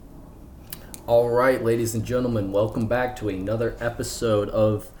All right, ladies and gentlemen, welcome back to another episode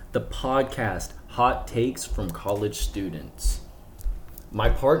of the podcast, Hot Takes from College Students. My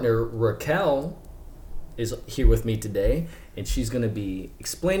partner, Raquel, is here with me today, and she's going to be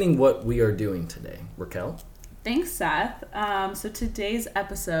explaining what we are doing today. Raquel? Thanks, Seth. So today's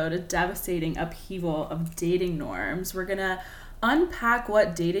episode, a devastating upheaval of dating norms. We're going to unpack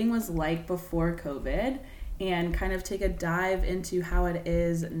what dating was like before COVID and kind of take a dive into how it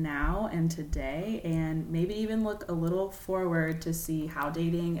is now and today, and maybe even look a little forward to see how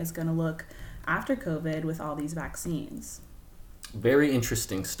dating is going to look after COVID with all these vaccines. Very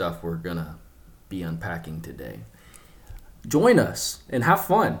interesting stuff we're going to be unpacking today. Join us and have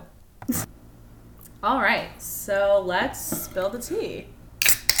fun. All right, so let's spill the tea.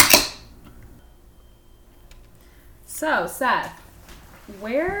 So, Seth,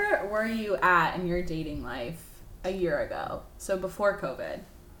 where were you at in your dating life a year ago? So before COVID,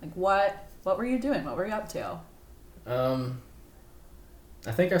 like what were you doing? What were you up to? I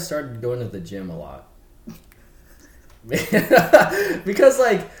think I started going to the gym a lot. Because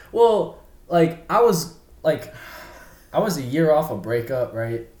I was a year off a breakup,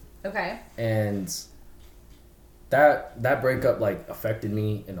 right? Okay. And that breakup affected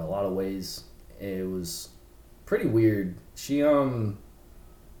me in a lot of ways. It was pretty weird.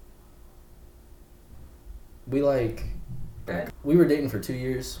 We were dating for 2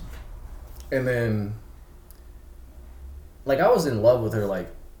 years, and then I was in love with her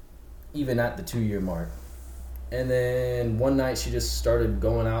even at the 2-year mark. And then one night she just started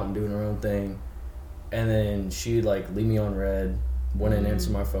going out and doing her own thing, and then she'd leave me on red, wouldn't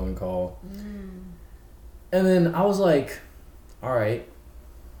answer my phone call. And then I was like, all right,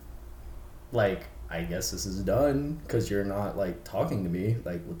 I guess this is done because you're not talking to me.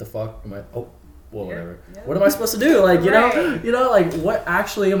 What the fuck am I? Oh, well, whatever. Yeah. What am I supposed to do? What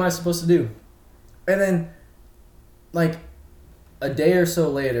actually am I supposed to do? And then a day or so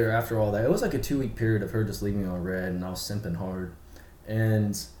later, after all that, it was a 2-week period of her just leaving me on red, and I was simping hard.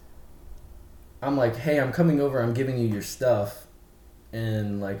 And I'm like, hey, I'm coming over. I'm giving you your stuff,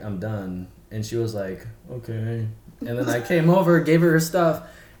 and I'm done. And she was like, okay. And then I came over, gave her stuff,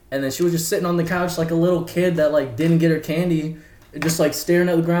 and then she was just sitting on the couch like a little kid that didn't get her candy, just staring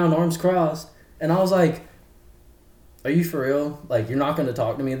at the ground, arms crossed. And I was like, are you for real? You're not going to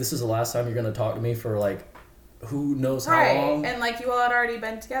talk to me? This is the last time you're going to talk to me for who knows how long? And you all had already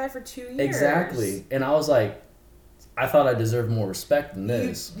been together for 2 years. Exactly. And I was like, I thought I deserved more respect than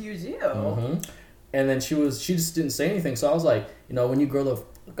this. You do. Mm-hmm. And then she just didn't say anything. So I was like, when you grow the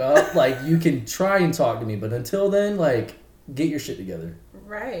fuck up, you can try and talk to me, but until then, get your shit together.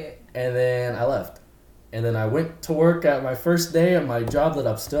 Right. And then I left. And then I went to work at my first day at my job that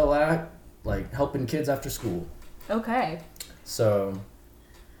I'm still at, helping kids after school. Okay. So,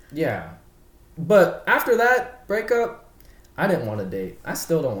 yeah. But after that breakup, I didn't want to date. I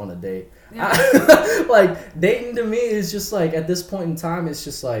still don't want to date. Yeah. Dating to me is just at this point in time, it's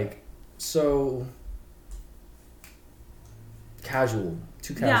just so casual.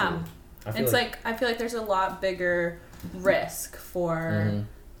 Too casual. Yeah. I feel like there's a lot bigger risk for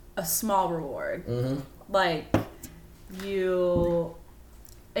a small reward.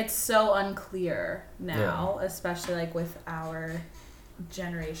 It's so unclear now, especially with our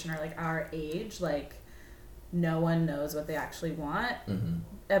generation or our age. No one knows what they actually want,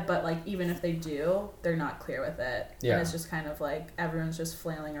 but even if they do, they're not clear with it. Yeah. And it's just kind of everyone's just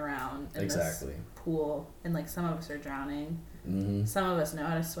flailing around in this pool, and some of us are drowning. Some of us know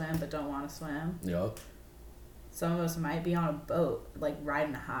how to swim but don't want to swim. Yep. Some of us might be on a boat,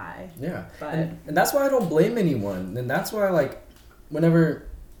 riding a high. Yeah. But and that's why I don't blame anyone. And that's why, whenever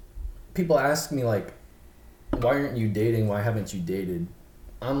people ask me, why aren't you dating? Why haven't you dated?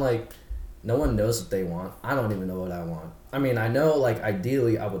 I'm like, no one knows what they want. I don't even know what I want. I mean, I know,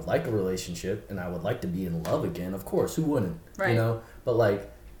 ideally, I would like a relationship, and I would like to be in love again. Of course, who wouldn't? Right.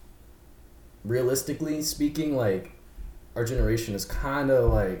 But, realistically speaking, our generation is kind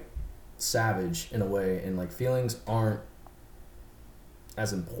of, savage in a way, and feelings aren't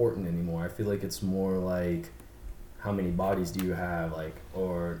as important anymore. I feel like it's more how many bodies do you have,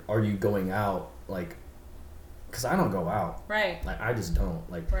 or are you going out, because I don't go out. Right. I just don't.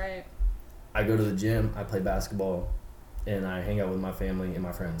 Right. I go to the gym, I play basketball, and I hang out with my family and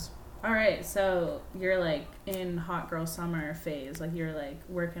my friends. All right, so you're in hot girl summer phase, you're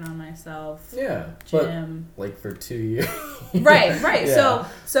working on myself. Yeah, gym. But for 2 years. Right. Yeah.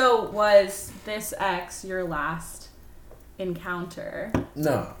 So was this ex your last encounter?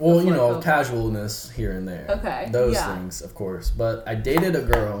 No, well, casualness here and there. Okay. Those things, of course. But I dated a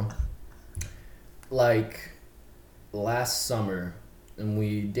girl last summer, and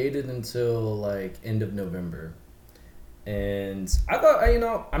we dated until like end of November. And I thought, I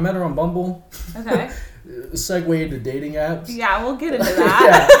met her on Bumble. Okay. Segue to dating apps. Yeah, we'll get into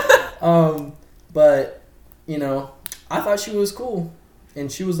that. But, I thought she was cool.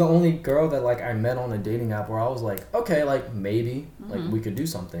 And she was the only girl that, like, I met on a dating app where I was like, okay, like, maybe, like, we could do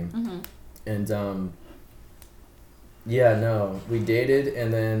something. And, we dated.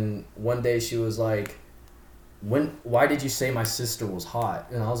 And then one day she was like, why did you say my sister was hot?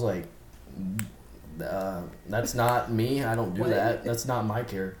 And I was like, that's not me. I don't do that. That's not my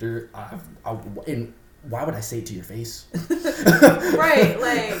character. And why would I say it to your face? Right,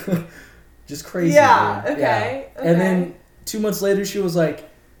 like just crazy. Yeah. Dude. Okay. Yeah. And then 2 months later, she was like,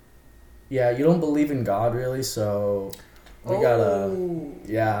 "Yeah, you don't believe in God, really, so we gotta."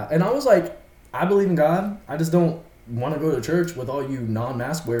 Yeah, and I was like, "I believe in God. I just don't want to go to church with all you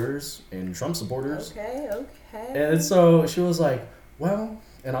non-mask wearers and Trump supporters." Okay. And so she was like, "Well."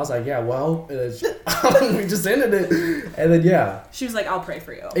 And I was like, yeah, well, we just ended it. And then, yeah. She was like, I'll pray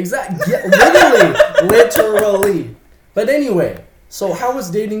for you. Exactly. Yeah, literally. But anyway, so how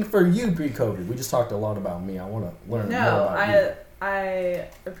was dating for you pre-COVID? We just talked a lot about me. I want to learn more about you. I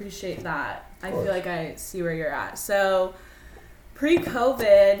appreciate that. I feel like I see where you're at. So,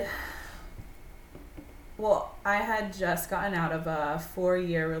 pre-COVID, well, I had just gotten out of a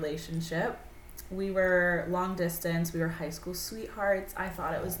 4-year relationship. We were long distance. We were high school sweethearts. I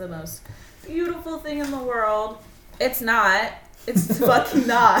thought it was the most beautiful thing in the world. It's not. It's fucking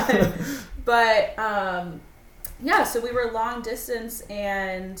not. But, so we were long distance,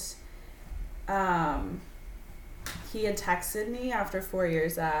 and he had texted me after 4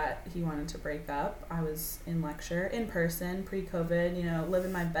 years that he wanted to break up. I was in lecture, in person, pre-COVID,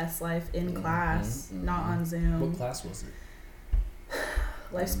 living my best life in class, not on Zoom. What class was it?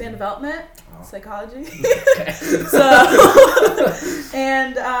 Lifespan development, psychology. Okay. So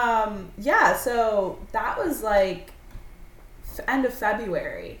that was like end of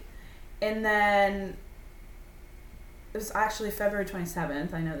February. And then it was actually February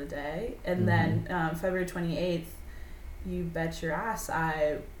 27th, I know the day. And then February 28th, you bet your ass,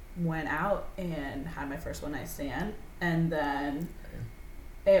 I went out and had my first one night stand. And then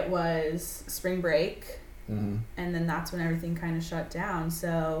it was spring break. And then that's when everything kind of shut down.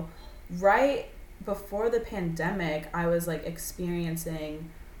 So right before the pandemic, I was like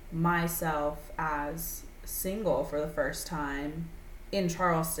experiencing myself as single for the first time in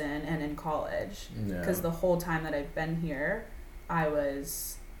Charleston and in college. Because the whole time that I've been here, I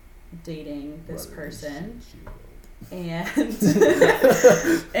was dating this person. And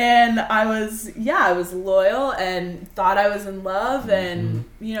and I was loyal and thought I was in love, and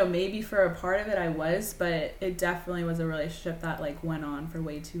maybe for a part of it I was, but it definitely was a relationship that like went on for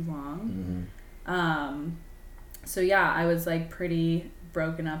way too long. I was like pretty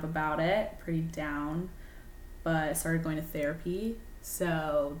broken up about it, pretty down, but I started going to therapy,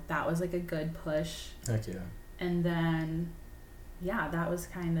 so that was like a good push. Heck yeah. And then that was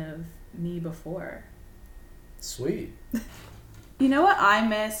kind of me before. Sweet. You know what I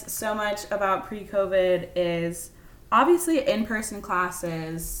miss so much about pre-COVID is obviously in-person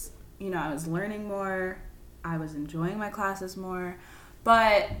classes. I was learning more. I was enjoying my classes more.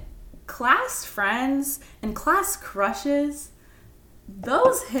 But class friends and class crushes,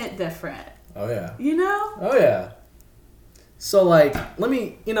 those hit different. Oh, yeah. Oh, yeah. So, like,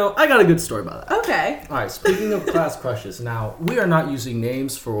 I got a good story about that. Okay. All right, speaking of class crushes, now, we are not using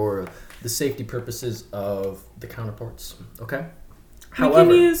names for the safety purposes of the counterparts, okay?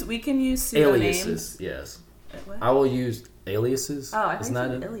 However, we can use pseudonyms. Aliases, yes. What? I will use aliases. Oh, I think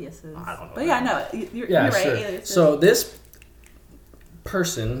it's aliases. I don't know. But you're right. Sure. Aliases. So this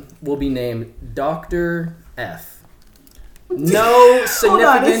person will be named Dr. F. No significance. Hold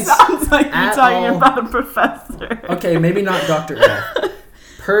on, it sounds like you're talking all. about a professor. Okay, maybe not Dr. F.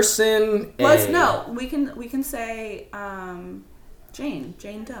 Person A. We can say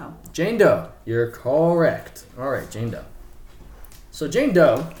Jane Doe. Jane Doe. You're correct. All right, Jane Doe. So Jane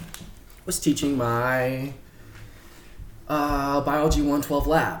Doe was teaching my biology 112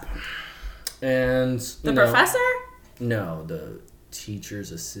 lab, and the professor? No, the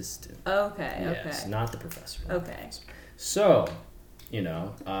teacher's assistant. Okay. Yes, not the professor. Okay. So,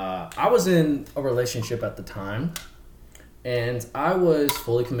 I was in a relationship at the time, and I was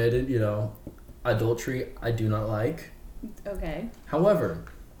fully committed. Adultery I do not like. Okay. However,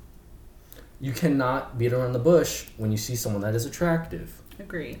 you cannot beat around the bush when you see someone that is attractive.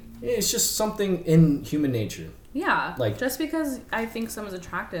 Agree. It's just something in human nature. Yeah. Like, just because I think someone's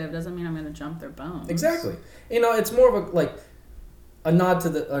attractive doesn't mean I'm going to jump their bones. Exactly. It's more of a nod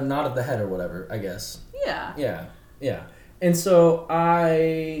of the head or whatever, I guess. Yeah. Yeah. And so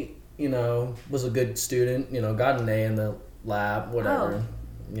I, was a good student, got an A in the lab, whatever.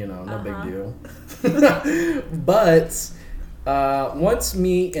 No big deal. But once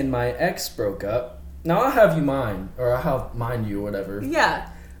me and my ex broke up, now I'll have mind you, whatever. Yeah.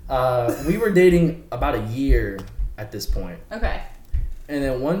 We were dating about a year at this point. Okay. And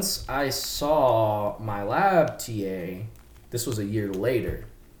then once I saw my lab TA, this was a year later.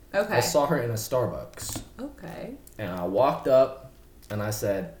 Okay. I saw her in a Starbucks. Okay. And I walked up and I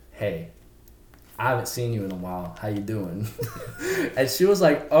said, "Hey, I haven't seen you in a while. How you doing?" And she was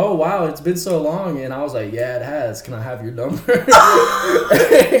like, "Oh, wow, it's been so long." And I was like, "Yeah, it has. Can I have your number?"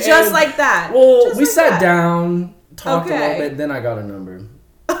 Just like that. Well, we sat down, talked a Okay. little bit, then I got a number.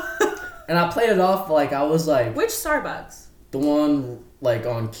 And I played it off like I was like... Which Starbucks? The one like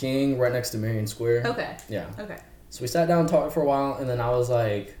on King, right next to Marion Square. Okay. Yeah. Okay. So we sat down and talked for a while, and then I was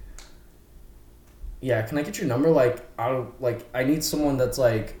like, "Yeah, can I get your number? Like, I need someone that's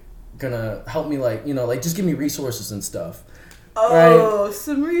like gonna help me, like, just give me resources and stuff." Oh, right?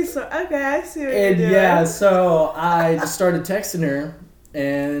 Some resource. Okay, I see what And you're doing. yeah, so I just started texting her,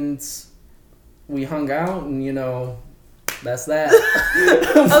 and we hung out, and that's that.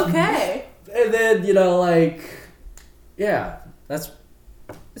 Okay. And then yeah, that's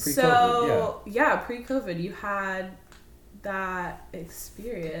pre-COVID. So yeah, pre-COVID, you had that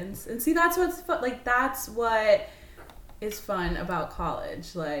experience, and see, that's what's fun. Like, that's what is fun about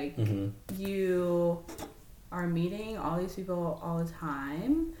college. Like, you are meeting all these people all the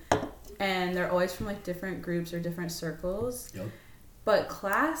time, and they're always from like different groups or different circles. Yep. But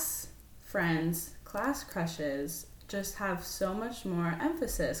class friends, class crushes, just have so much more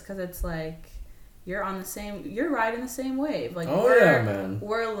emphasis because it's like you're riding the same wave. Like, man.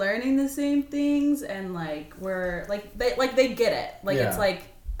 We're learning the same things, and like they get it. Like, yeah. It's like,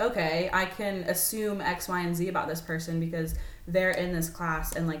 okay, I can assume X, Y, and Z about this person because they're in this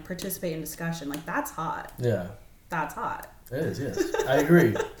class and like participate in discussion. Like, that's hot. Yeah. That's hot. It is, yes. I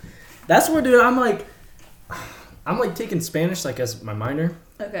agree. That's where, dude, I'm like taking Spanish like as my minor.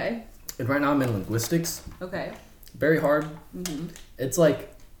 Okay. And right now I'm in linguistics. Okay. Very hard. Mm-hmm. It's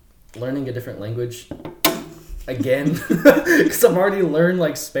like learning a different language again. Because I've already learned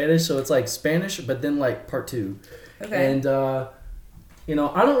like Spanish, so it's like Spanish, but then like part 2. Okay. And, I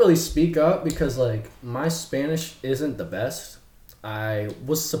don't really speak up because like my Spanish isn't the best. I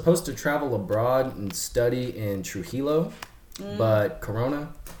was supposed to travel abroad and study in Trujillo, but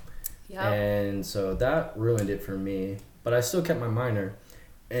Corona. Yep. And so that ruined it for me. But I still kept my minor.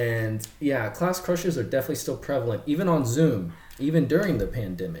 And yeah, class crushes are definitely still prevalent, even on Zoom, even during the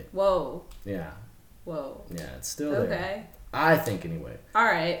pandemic. Whoa. Yeah. Whoa. Yeah, it's still there. Okay. I think anyway. All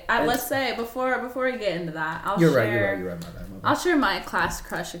right. Let's say before we get into that, You're right. My bad. I'll share my class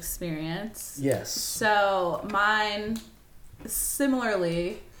crush experience. Yes. So mine,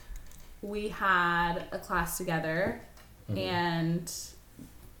 similarly, we had a class together, and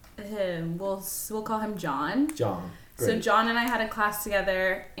we'll call him John. John. Great. So John and I had a class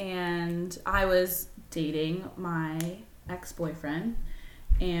together, and I was dating my ex-boyfriend,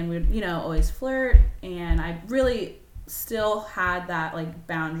 and we'd always flirt, and I really still had that like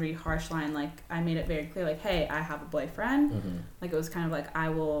boundary, harsh line. Like, I made it very clear, like, hey, I have a boyfriend. Like, it was kind of like, I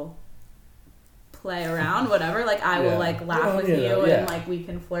will play around, whatever, like I will like laugh with you and like we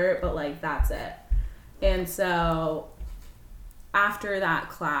can flirt, but like that's it. And so after that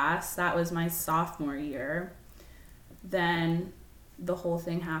class, that was my sophomore year, then the whole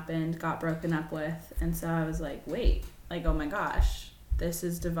thing happened, got broken up with, and so I was like, wait, like, oh my gosh, this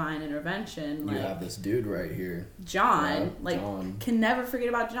is divine intervention. You like, have this dude right here. John, John. Can never forget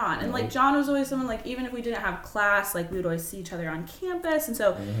about John. And like, John was always someone, like, even if we didn't have class, like, we would always see each other on campus. And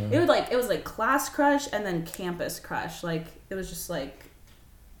so it was like class crush and then campus crush. Like, it was just like,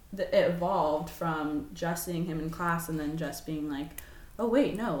 it evolved from just seeing him in class and then just being like, oh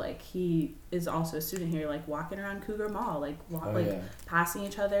wait, no, like, he is also a student here, like walking around Cougar Mall, like passing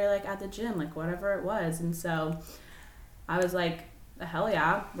each other like at the gym, like whatever it was. And so I was like, hell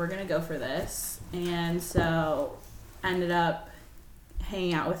yeah, we're gonna go for this. And so ended up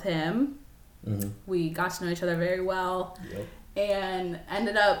hanging out with him. We got to know each other very well, and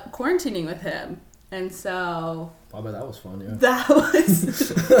ended up quarantining with him. And so I bet that was fun. Yeah, that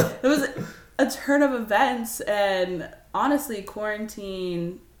was it was a turn of events. And honestly,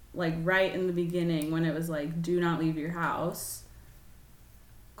 quarantine, like right in the beginning when it was like, do not leave your house,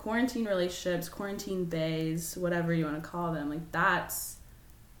 quarantine relationships, quarantine bays, whatever you want to call them, like that's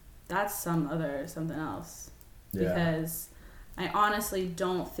something else. Because I honestly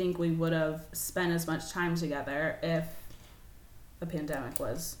don't think we would have spent as much time together if the pandemic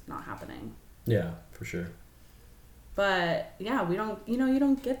was not happening. Yeah, for sure. But yeah, we don't, you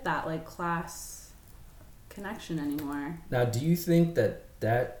don't get that like class connection anymore. Now, do you think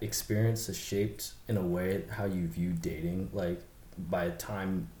that experience has shaped in a way how you view dating, like by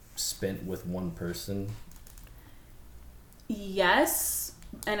time spent with one person? Yes,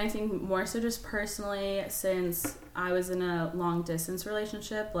 and I think more so just personally, since I was in a long distance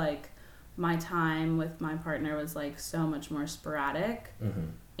relationship, like my time with my partner was like so much more sporadic. Mm-hmm.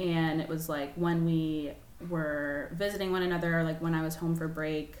 And it was like when we were visiting one another, or like when I was home for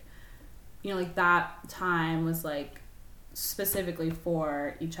break, like that time was like specifically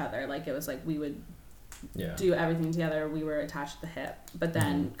for each other. Like it was like we would do everything together. We were attached at the hip. But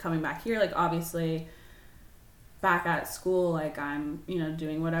then coming back here, like obviously back at school, like I'm,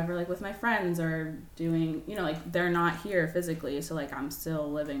 doing whatever like with my friends, or doing, like they're not here physically. So like I'm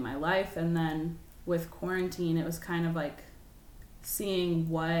still living my life. And then with quarantine, it was kind of like seeing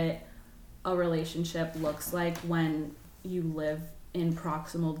what a relationship looks like when you live in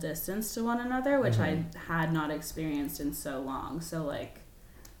proximal distance to one another, which I had not experienced in so long. So like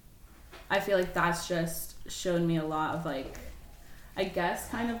I feel like that's just shown me a lot of like, I guess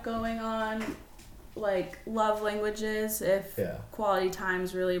kind of going on like love languages, if quality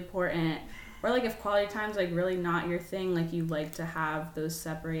time's really important, or like if quality time's like really not your thing, like you like to have those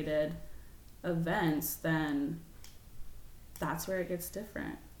separated events, then that's where it gets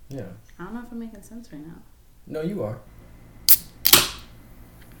different. Yeah. I don't know if I'm making sense right now. No, you are.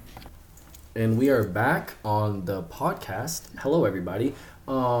 And we are back on the podcast. Hello, everybody.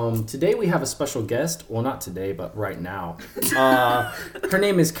 Today we have a special guest. Well, not today, but right now. Her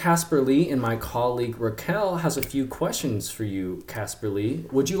name is Casper Lee, and my colleague Raquel has a few questions for you, Casper Lee.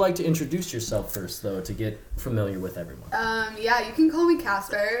 Would you like to introduce yourself first, though, to get familiar with everyone? Yeah, you can call me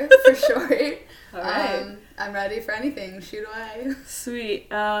Casper for short. All right. I'm ready for anything. Shoot away. Sweet.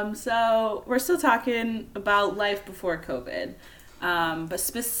 So we're still talking about life before COVID, but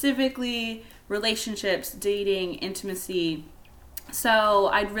specifically relationships, dating, intimacy. So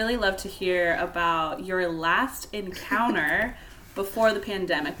I'd really love to hear about your last encounter before the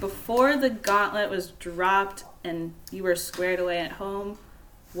pandemic, before the gauntlet was dropped and you were squared away at home.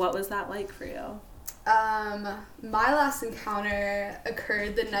 What was that like for you? My last encounter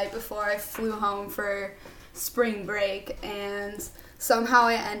occurred the night before I flew home for spring break, and somehow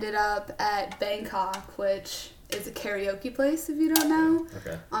I ended up at Bangkok, which is a karaoke place, if you don't know.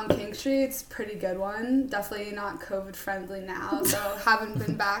 Okay. On King Street. It's a pretty good one. Definitely not COVID friendly now, so haven't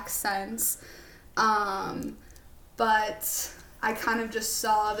been back since. But I kind of just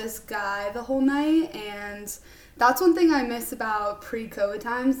saw this guy the whole night, and that's one thing I miss about pre-COVID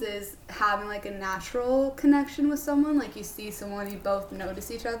times, is having like a natural connection with someone. Like you see someone, you both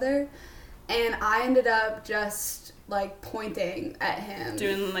notice each other. And I ended up just like pointing at him.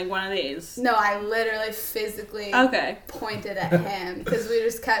 Doing like one of these? No, I literally physically pointed at him, because we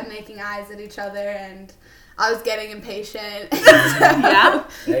just kept making eyes at each other, and I was getting impatient. Yeah.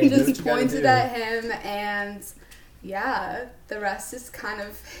 Hey, just pointed at him, and yeah, the rest is kind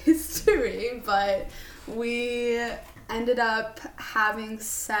of history. But we ended up having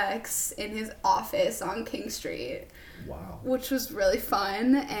sex in his office on King Street. Wow. Which was really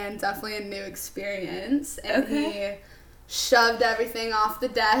fun and definitely a new experience. And he shoved everything off the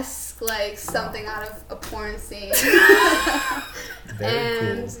desk like something out of a porn scene. Very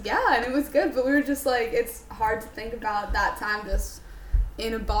cool. Yeah, and it was good. But we were just like, it's hard to think about that time just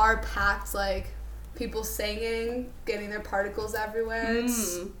in a bar packed, like people singing, getting their particles everywhere.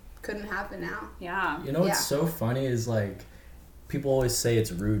 It's couldn't happen now. Yeah. You know what's so funny is like, people always say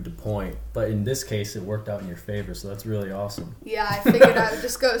it's rude to point, but in this case, it worked out in your favor, so that's really awesome. Yeah, I figured I would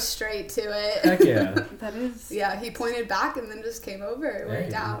just go straight to it. Heck yeah. That is... Yeah, he pointed back and then just came over. It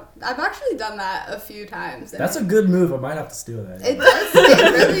worked out. I've actually done that a few times. That's a good move. I might have to steal that. It does.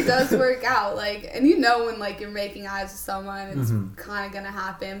 It really does work out. Like, and you know when like you're making eyes with someone, it's kind of gonna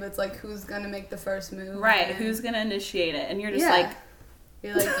happen. But it's like, who's gonna make the first move? Right. And who's gonna initiate it? And you're just like...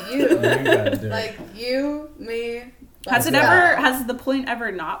 You're like, you. You gotta do like, you, me. Has the point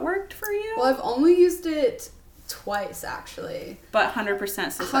ever not worked for you? Well, I've only used it twice, actually. But 100%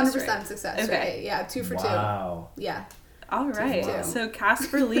 success 100% success rate. Yeah, 2 for 2. Wow. Yeah. All right. Wow. So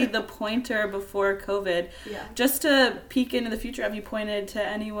Casper Lee, the pointer before COVID. Yeah. Just to peek into the future, have you pointed to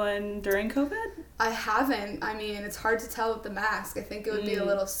anyone during COVID? I haven't. I mean, it's hard to tell with the mask. I think it would be a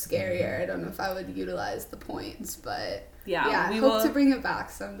little scarier. I don't know if I would utilize the points, but yeah, I hope to bring it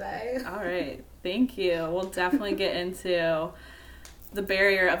back someday. All right. Thank you. We'll definitely get into the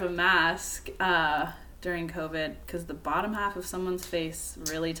barrier of a mask during COVID because the bottom half of someone's face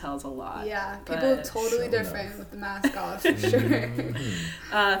really tells a lot. Yeah, But- people are totally Sure different enough. with the mask off for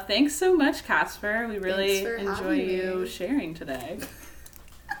sure. Thanks so much, Casper. We really Thanks for enjoy having you me. sharing today.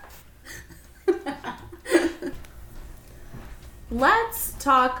 Let's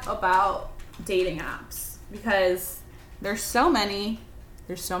talk about dating apps because there's so many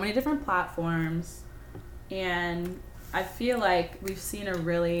different platforms, and I feel like we've seen a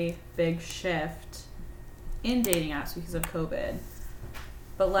really big shift in dating apps because of COVID.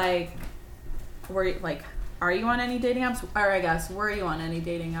 But are you on any dating apps? Or I guess, were you on any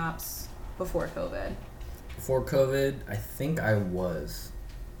dating apps before COVID? Before COVID, I think I was,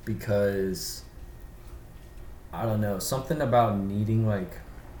 because I don't know, something about needing like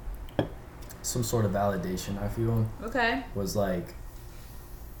some sort of validation, I feel, Okay. was like,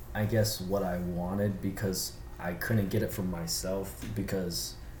 I guess what I wanted, because I couldn't get it from myself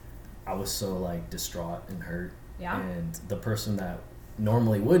because I was so like distraught and hurt. Yeah. And the person that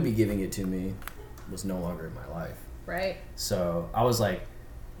normally would be giving it to me was no longer in my life. Right. So I was like,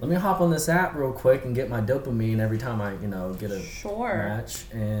 let me hop on this app real quick and get my dopamine every time I, get a Sure. match.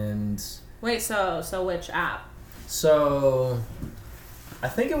 And Wait, so which app? so I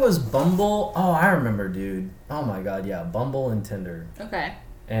think it was Bumble. Oh, I remember, dude. Oh my God, yeah, Bumble and Tinder. Okay.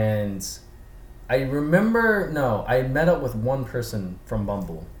 And I remember, no, I met up with one person from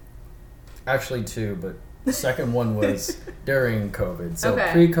Bumble. Actually, two, but the second one was during COVID. So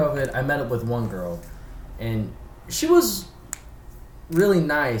Okay. pre-COVID, I met up with one girl, and she was really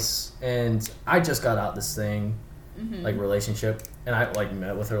nice. And I just got out this thing, like relationship, and I like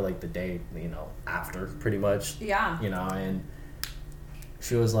met with her like the day, after, pretty much. Yeah. And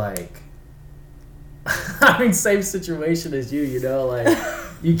she was like, I mean, same situation as you, like,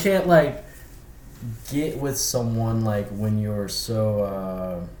 you can't, like, get with someone, like, when you're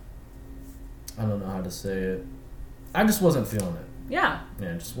so, I don't know how to say it. I just wasn't feeling it. Yeah.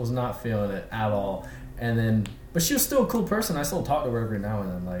 Yeah, just was not feeling it at all. And then, but she was still a cool person. I still talk to her every now and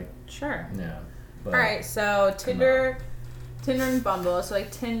then, like, Sure. yeah. But, All right. So Tinder and Bumble. So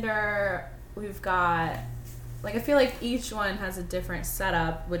like Tinder, we've got like I feel like each one has a different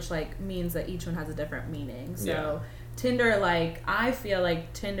setup, which like means that each one has a different meaning. So Yeah. Tinder, like I feel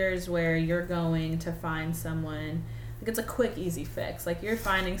like Tinder's where you're going to find someone. Like it's a quick, easy fix. Like you're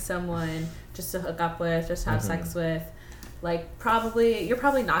finding someone just to hook up with, just have sex with. Like you're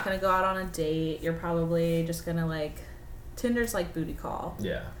probably not gonna go out on a date. You're probably just gonna like Tinder's like booty call.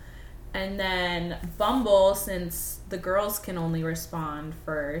 yeah. And then Bumble, since the girls can only respond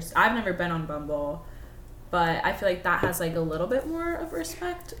first. I've never been on Bumble, but I feel like that has like a little bit more of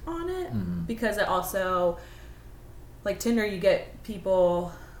respect on it because it also, like Tinder, you get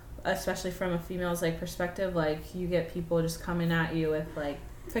people, especially from a female's like perspective, like you get people just coming at you with like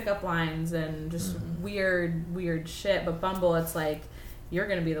pickup lines and just weird shit. But Bumble, it's like you're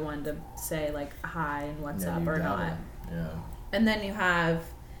gonna be the one to say like hi and what's Yeah, up you or got not. it. Yeah. And then you have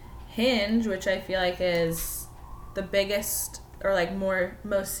Hinge, which I feel like is the biggest or like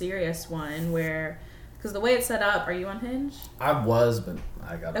most serious one where, because the way it's set up, are you on Hinge? I was, but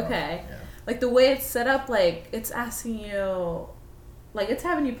I got off. Okay. Yeah. Like the way it's set up, like it's asking you, like it's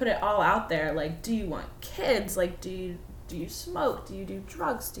having you put it all out there. Like, do you want kids? Like, do you smoke? Do you do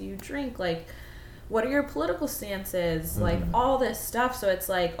drugs? Do you drink? Like, what are your political stances? Like all this stuff. So it's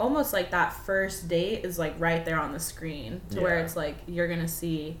like almost like that first date is like right there on the screen to where Yeah. it's like you're gonna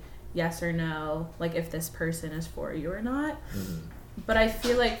see yes or no, like if this person is for you or not. But I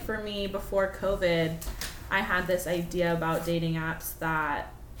feel like for me before COVID, I had this idea about dating apps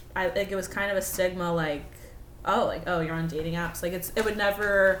that I like it was kind of a stigma like oh you're on dating apps, like it would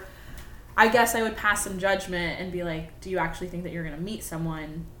never, I guess I would pass some judgment and be like, do you actually think that you're gonna meet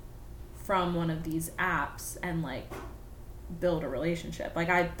someone from one of these apps and like build a relationship? Like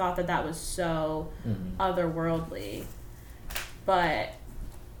I thought that was so otherworldly. But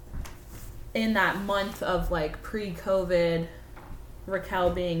in that month of like pre-COVID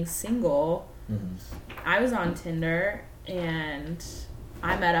Raquel being single, I was on Tinder and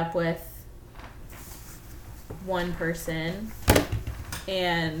I met up with one person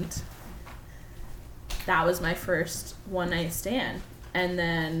and that was my first one night stand, and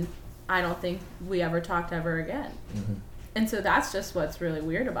then I don't think we ever talked ever again. And so that's just what's really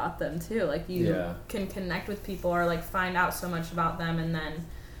weird about them too. Like you can connect with people or like find out so much about them and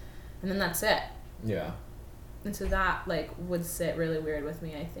then that's it. Yeah. And so that like would sit really weird with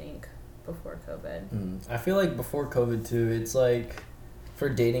me, I think, before COVID. I feel like before COVID too, it's like for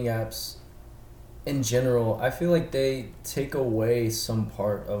dating apps in general, I feel like they take away some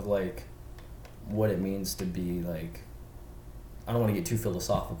part of like what it means to be like I don't want to get too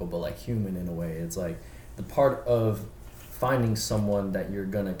philosophical, but like human in a way. It's like the part of finding someone that you're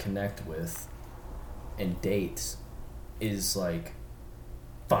gonna connect with and date is like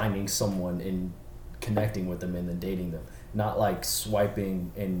finding someone and connecting with them and then dating them, not like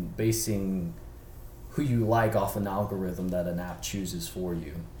swiping and basing who you like off an algorithm that an app chooses for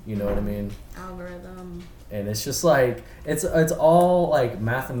you. You know what I mean? Algorithm. And it's just like it's all like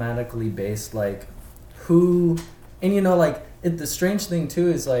mathematically based, like who, and you know, like the strange thing too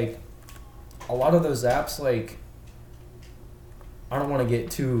is like a lot of those apps, like I don't want to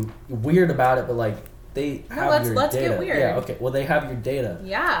get too weird about it, but like they have your let's data. get weird. Yeah, okay. Well, they have your data.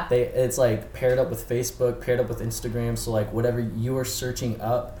 Yeah. It's like paired up with Facebook, paired up with Instagram. So like whatever you are searching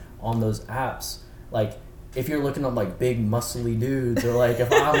up on those apps, like if you're looking up like big muscly dudes, or like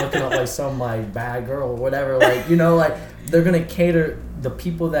if I'm looking up like some like bad girl or whatever, like you know, like they're gonna cater the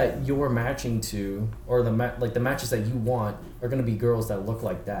people that you're matching to, or the matches that you want are gonna be girls that look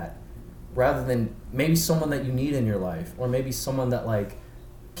like that, rather than maybe someone that you need in your life, or maybe someone that like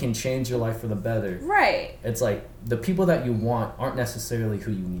can change your life for the better. Right. It's like the people that you want aren't necessarily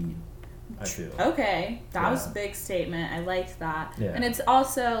who you need, I feel. Okay. That was a big statement. I liked that. Yeah. And it's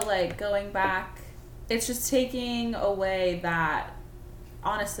also like going back, it's just taking away that,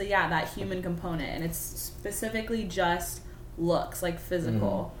 honestly, that human component. And it's specifically just looks, like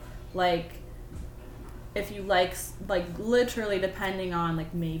physical. Like, if you like literally depending on,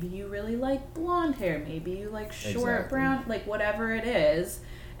 like, maybe you really like blonde hair, maybe you like short brown, like whatever it is.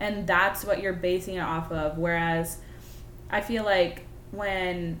 And that's what you're basing it off of. Whereas I feel like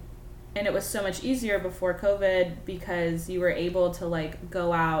and it was so much easier before COVID because you were able to like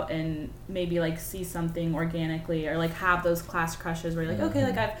go out and maybe like see something organically, or like have those class crushes where you're like, okay,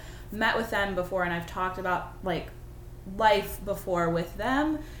 like I've met with them before and I've talked about like life before with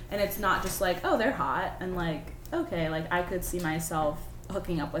them, and it's not just like, oh, they're hot, and like, okay, like I could see myself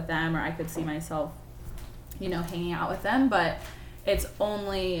hooking up with them, or I could see myself, you know, hanging out with them. But it's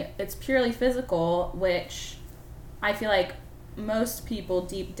purely physical, which I feel like most people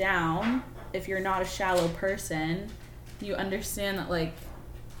deep down, if you're not a shallow person, you understand that like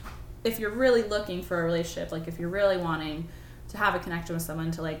if you're really looking for a relationship, like if you're really wanting to have a connection with someone,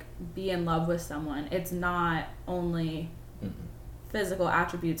 to like be in love with someone, it's not only physical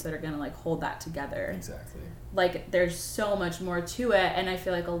attributes that are going to like hold that together. Exactly. Like there's so much more to it, and I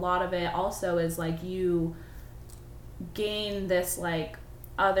feel like a lot of it also is like you gain this like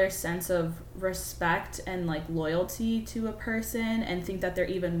other sense of respect and like loyalty to a person, and think that they're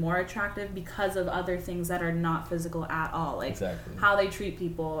even more attractive because of other things that are not physical at all, like how they treat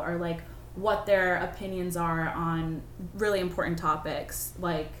people, or like what their opinions are on really important topics.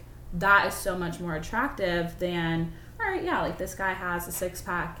 Like that is so much more attractive than, all right, yeah, like this guy has a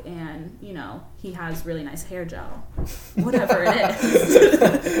six-pack and, you know, he has really nice hair gel, whatever it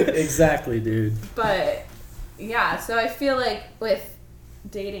is. Exactly, dude. But yeah, so I feel like with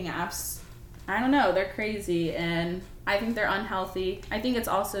dating apps, I don't know, they're crazy, and I think they're unhealthy. I think it's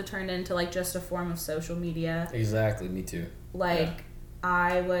also turned into like just a form of social media. Exactly, me too. Like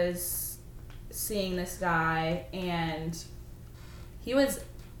I was seeing this guy, and he was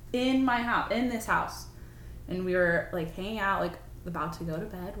in this house, and we were like hanging out, like about to go to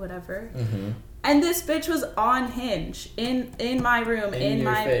bed, whatever. And this bitch was on Hinge in my room, in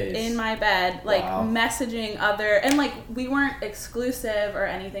my bed, like messaging other, and like we weren't exclusive or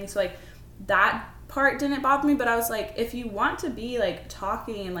anything, so like that part didn't bother me. But I was like, if you want to be like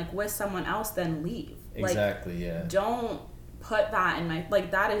talking and like with someone else, then leave. Exactly, like, yeah. Don't put that in my,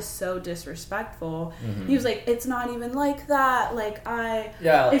 like, that is so disrespectful. He was like, it's not even like that, like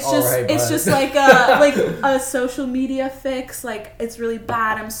it's just like a social media fix, like it's really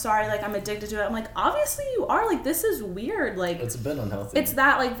bad, I'm sorry, like I'm addicted to it. I'm like, obviously you are, like this is weird, like it's a bit unhealthy. It's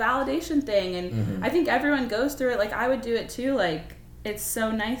that like validation thing, and I think everyone goes through it. Like I would do it too. Like it's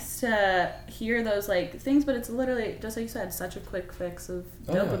so nice to hear those like things, but it's literally just like you said, such a quick fix of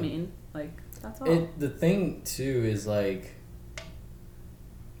dopamine. Like that's all. The thing too is like,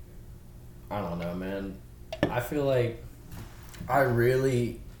 I don't know, man. I feel like I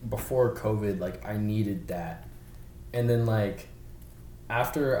really, before COVID, like I needed that. And then like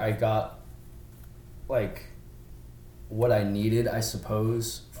after I got like what I needed, I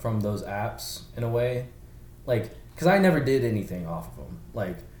suppose, from those apps in a way, like, because I never did anything off of them.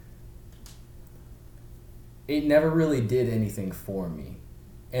 Like it never really did anything for me.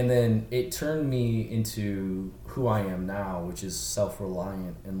 And then it turned me into who I am now, which is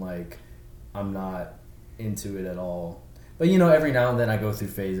self-reliant, and like I'm not into it at all. But you know, every now and then I go through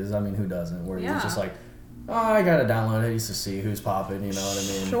phases. I mean, who doesn't? Where you're just like, oh, I gotta download it just to see who's popping, you know what I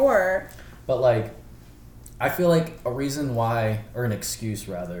mean? Sure. But like, I feel like a reason why, or an excuse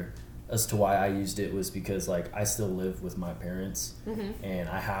rather, as to why I used it was because like I still live with my parents, and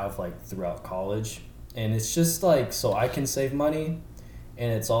I have like throughout college, and it's just like so I can save money,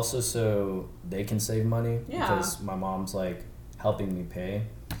 and it's also so they can save money because my mom's like helping me pay,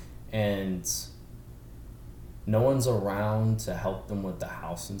 and no one's around to help them with the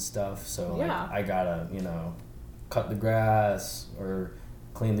house and stuff, so like I gotta cut the grass or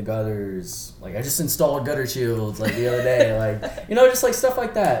clean the gutters. Like I just installed gutter shields like the other day, like just like stuff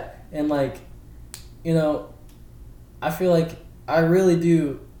like that. And like I feel like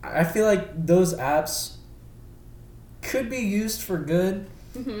I feel like those apps could be used for good,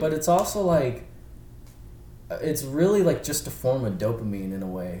 but it's also like it's really like just a form of dopamine in a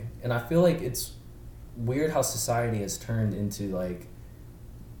way. And I feel like it's weird how society has turned into like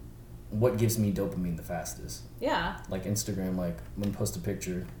what gives me dopamine the fastest. Yeah. Like Instagram, like I'm gonna post a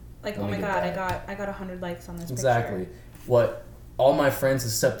picture. Like, oh my god, I got 100 likes on this picture. Exactly. What all my friends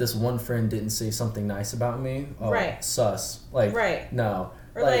except this one friend didn't say something nice about me. Oh, right. Sus. Like no.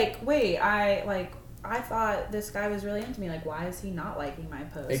 Or like wait, I thought this guy was really into me. Like, why is he not liking my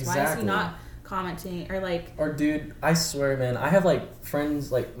post? Exactly. Why is he not commenting? Or like... Or dude, I swear, man, I have like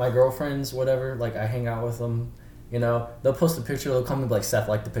friends, like my girlfriends, whatever, like I hang out with them, they'll post a picture, they'll come and be like, Seth,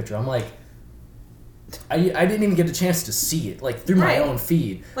 like the picture. I'm like, I didn't even get a chance to see it, like through my own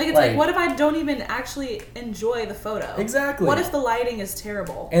feed. Like it's like, what if I don't even actually enjoy the photo? Exactly. What if the lighting is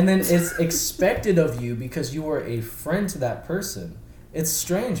terrible? And then it's expected of you because you are a friend to that person. It's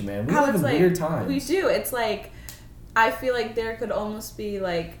strange, man. We live in weird times. We do. It's like, I feel like there could almost be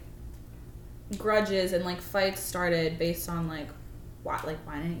like grudges and like fights started based on like why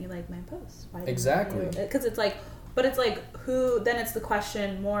didn't you like my post? Exactly. Because it's like, but it's like who? Then it's the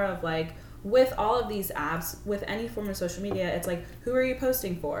question more of like, with all of these apps, with any form of social media, it's like, who are you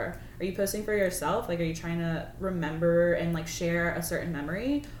posting for? Are you posting for yourself? Like, are you trying to remember and like share a certain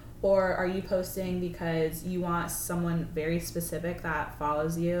memory? Or are you posting because you want someone very specific that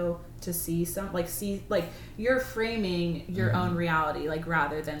follows you to see you're framing your own reality, like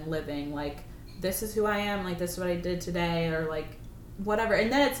rather than living like, this is who I am, like this is what I did today, or like whatever.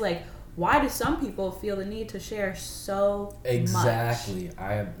 And then it's like, why do some people feel the need to share so much? Exactly.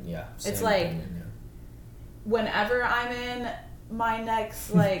 It's like opinion, whenever I'm in my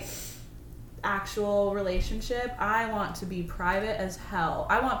next like actual relationship, I want to be private as hell.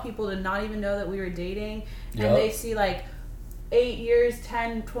 I want people to not even know that we were dating, and they see like 8 years,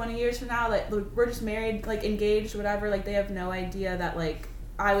 10, 20 years from now that like, we're just married, like engaged, whatever. Like they have no idea that like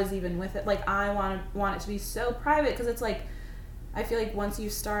I was even with it. Like I want it to be so private, because it's like, I feel like once you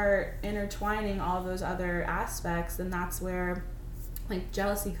start intertwining all those other aspects, then that's where like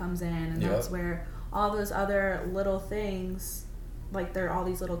jealousy comes in, and that's where all those other little things, like there are all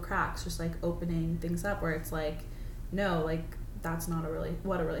these little cracks just like opening things up, where it's like, no, like that's not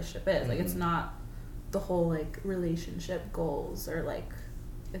what a relationship is. Like it's not the whole like relationship goals, or like,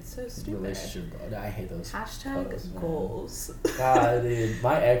 it's so stupid. Relationship goals. I hate those. #, goals. God, dude,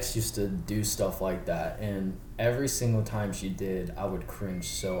 my ex used to do stuff like that, and every single time she did, I would cringe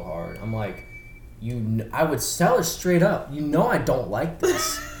so hard. I'm like, I would tell her straight up, I don't like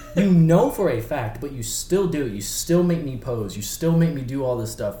this. For a fact, but you still do it. You still make me pose. You still make me do all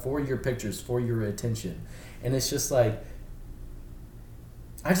this stuff for your pictures, for your attention. And it's just like,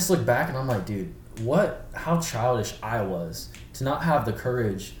 I just look back and I'm like, dude, how childish I was to not have the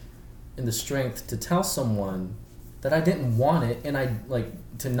courage and the strength to tell someone that I didn't want it, and I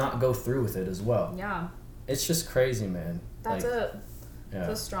like to not go through with it as well. Yeah. It's just crazy, man. That's a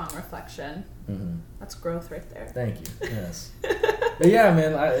strong reflection. Mm-hmm. That's growth right there. Thank you. Yes. But yeah,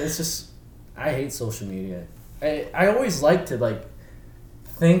 man, I hate social media. I always like to like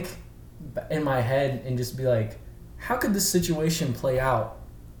think in my head and just be like, how could this situation play out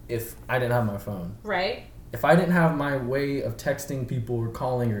if I didn't have my phone? Right. If I didn't have my way of texting people or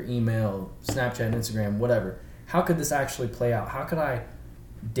calling or email, Snapchat, Instagram, whatever, how could this actually play out? How could I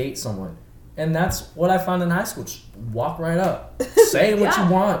date someone? And that's what I found in high school. Just walk right up. Say what you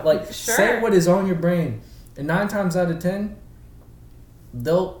want. Like, say what is on your brain. And 9 times out of 10,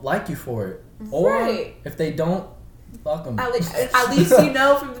 they'll like you for it. Or if they don't, fuck them. At least you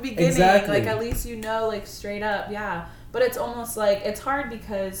know from the beginning. Exactly. Like, at least you know, like, straight up. Yeah. But it's almost like, it's hard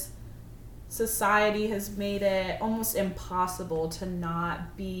because society has made it almost impossible to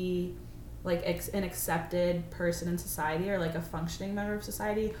not be like an accepted person in society, or like a functioning member of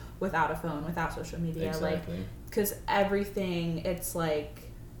society, without a phone, without social media. Exactly. Like, because everything, it's like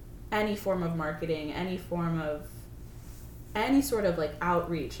any form of marketing, any sort of like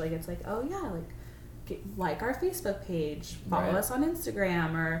outreach, like it's like, oh yeah, like our Facebook page, follow us on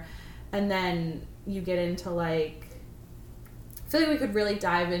Instagram, and then you get into like, I feel like we could really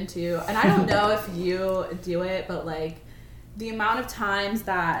dive into, and I don't know if you do it, but like the amount of times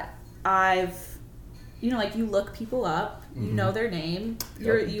that I've, you know, like you look people up, you know their name,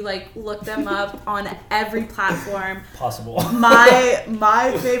 you like look them up on every platform possible.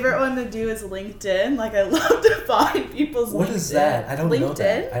 My favorite one to do is LinkedIn. Like I love to find people's What LinkedIn. is that? I don't know LinkedIn?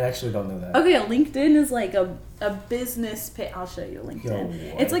 that. I actually don't know that. Okay, LinkedIn is like a business page. I'll show you LinkedIn.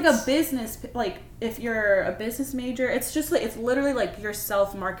 Yo, It's like a business, like if you're a business major, it's just like, it's literally like your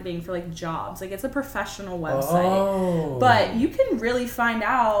self-marketing for like jobs. Like it's a professional website. Oh. But you can really find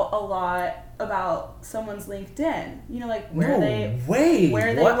out a lot about someone's LinkedIn. You know, like where they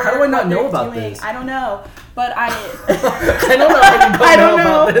where they work, How do I not what know they're about doing. this? I don't know, but I I don't know. I don't know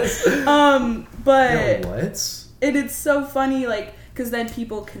about this. But Yo, what? it's so funny, like, because then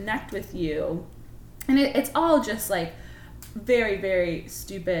people connect with you, and it's all just like very, very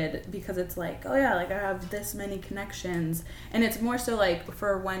stupid, because it's like, oh yeah, like I have this many connections, and it's more so like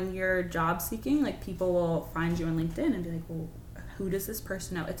for when you're job seeking, like people will find you on LinkedIn and be like, well, who does this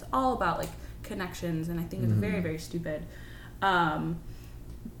person know? It's all about like connections, and I think it's very, very stupid.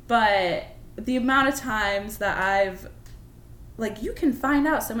 But the amount of times that I've, like, you can find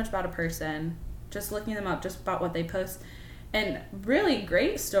out so much about a person just looking them up, just about what they post. And really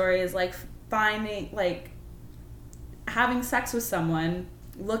great story is like finding, like, having sex with someone,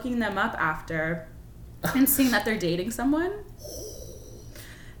 looking them up after, and seeing that they're dating someone.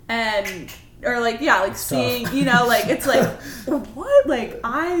 And, or like, yeah, like seeing, you know, like, it's like, what? Like,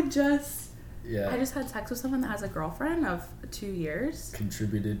 I just had sex with someone that has a girlfriend of 2 years.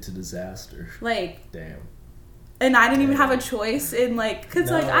 Contributed to disaster. Like, damn. And I didn't even have a choice in, like, because,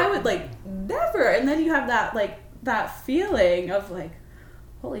 like, I would, like, never. And then you have that, like, that feeling of, like,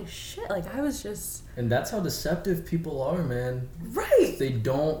 holy shit. Like, I was just. And that's how deceptive people are, man. Right. They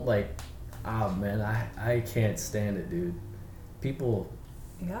don't, like, man, I can't stand it, dude. People.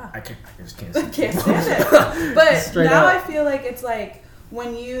 Yeah. I just can't stand it. Can't stand it. But Straight now up. I feel like it's like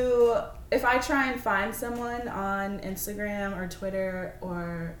when if I try and find someone on Instagram or Twitter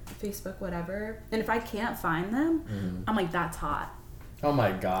or Facebook, whatever, and if I can't find them, I'm like, that's hot. Oh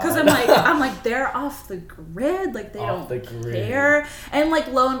my god. Because I'm like, they're off the grid. Like, they don't care. And, like,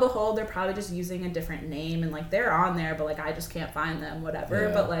 lo and behold, they're probably just using a different name, and, like, they're on there, but, like, I just can't find them, whatever.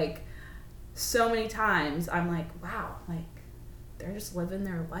 Yeah. But, like, so many times I'm like, wow, like, they're just living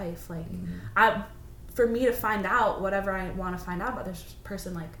their life. Like, for me to find out whatever I want to find out about this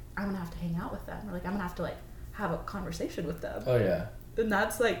person, like, I'm going to have to hang out with them. Or, like, I'm going to have to, like, have a conversation with them. Oh, yeah. And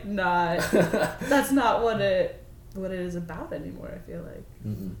that's, like, not, that's not what it is about anymore, I feel like.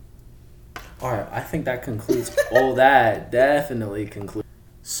 All right, I think that concludes all that. Definitely concludes.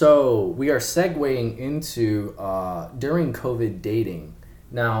 So we are segueing into during COVID dating.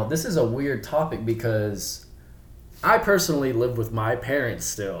 Now, this is a weird topic because I personally live with my parents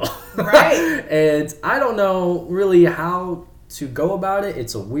still. Right. And I don't know really how to go about it.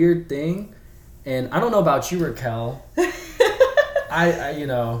 It's a weird thing. And I don't know about you, Raquel. I you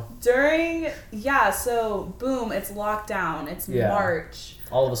know. So boom, it's lockdown. It's March.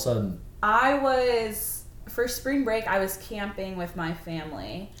 All of a sudden. For spring break, I was camping with my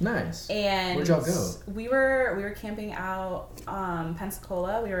family. Nice. And where'd y'all go? We were camping out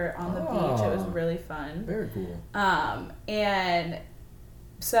Pensacola. We were on the beach. It was really fun. Very cool. And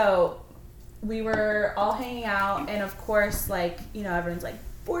so we were all hanging out, and of course, like, you know, everyone's like,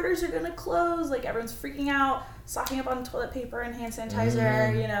 borders are gonna close, like everyone's freaking out, stocking up on toilet paper and hand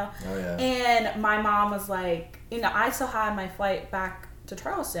sanitizer, you know. Oh yeah. And my mom was like, you know, I still had my flight back to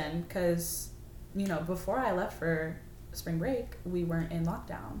Charleston because, you know, before I left for spring break, we weren't in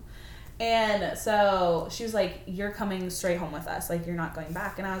lockdown. And so she was like, you're coming straight home with us, like, you're not going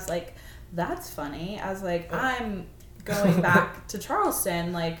back. And I was like, that's funny. I was like, I'm going back to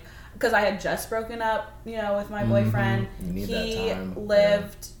Charleston, like, because I had just broken up, you know, with my boyfriend. You need He that time.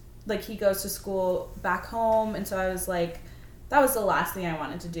 lived, like, he goes to school back home, and so I was like, that was the last thing I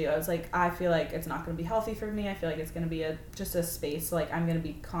wanted to do. I was like, I feel like it's not going to be healthy for me. I feel like it's going to be just a space, like, I'm going to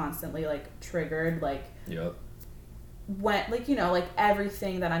be constantly, like, triggered, like, Yep. when, like, you know, like,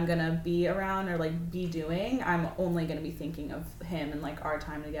 everything that I'm going to be around or, like, be doing, I'm only going to be thinking of him and, like, our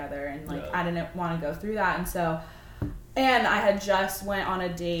time together, and, like, I didn't want to go through that. And so, and I had just went on a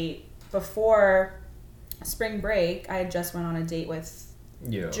date before spring break. I had just went on a date with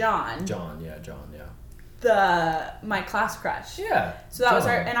John, my class crush. Yeah. So that was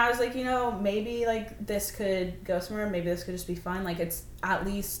our, and I was like, you know, maybe, like, this could go somewhere. Maybe this could just be fun. Like, it's at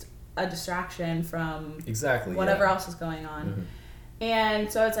least a distraction from whatever else is going on.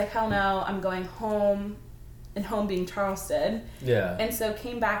 And so it's like, hell no, I'm going home. and home being Charleston. Yeah. And so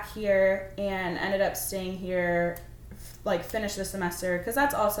came back here and ended up staying here, like finish the semester, because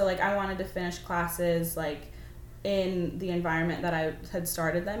that's also like I wanted to finish classes like in the environment that I had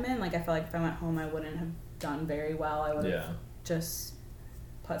started them in. Like I felt like if I went home I wouldn't have done very well. I would have just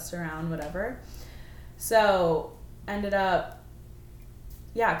putzed around, whatever. So ended up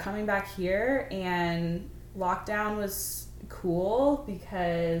coming back here, and lockdown was cool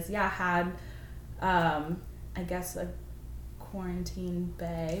because I had I guess a quarantine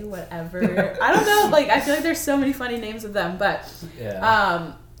bay, whatever. I don't know, like I feel like there's so many funny names of them, but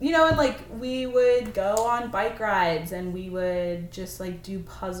you know, and like we would go on bike rides and we would just like do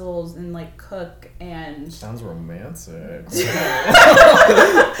puzzles and like cook and sounds romantic.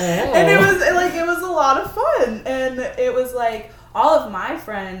 And it was a lot of fun, and it was like all of my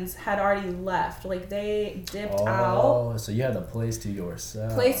friends had already left, like they dipped out. Oh, so you had the place to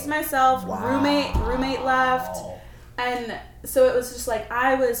yourself. Place to myself. Wow. Roommate left. And so it was just like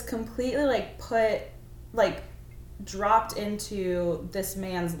I was completely like dropped into this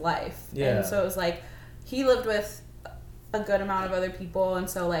man's life. Yeah. And so it was like he lived with a good amount of other people, and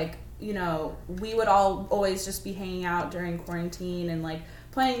so like, you know, we would all always just be hanging out during quarantine and like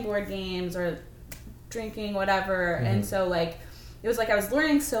playing board games or drinking, whatever. Mm-hmm. And so like it was like I was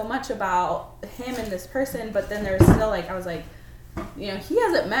learning so much about him and this person, but then there was still like I was like, you know, he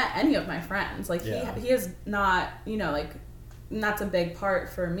hasn't met any of my friends. Like he is not, you know, like, and that's a big part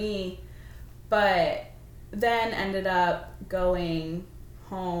for me. But then ended up going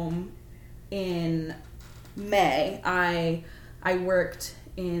home in May. I worked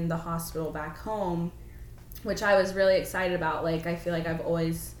in the hospital back home, which I was really excited about. Like I feel like I've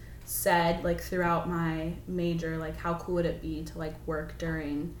always said like throughout my major, like how cool would it be to like work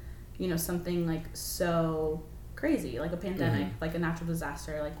during, you know, something like so crazy, like a pandemic, like a natural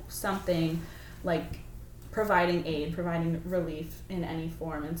disaster, like something like providing aid, providing relief in any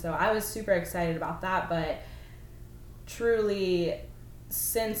form. And so I was super excited about that. But truly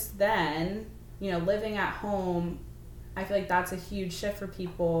since then, you know, living at home, I feel like that's a huge shift for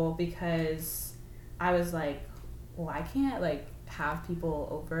people, because I was like, well, I can't like have people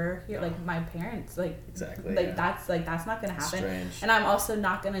over here, like my parents, like exactly, like that's not gonna happen. Strange. And I'm also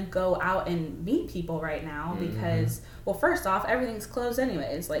not gonna go out and meet people right now because, well, first off, everything's closed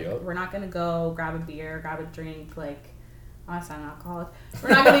anyways. Like we're not gonna go grab a beer, grab a drink, like I sound alcoholic.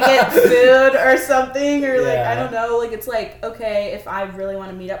 We're not gonna get food or something, or like I don't know, like it's like, okay, if I really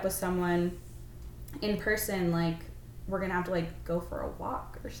want to meet up with someone in person, like we're gonna have to like go for a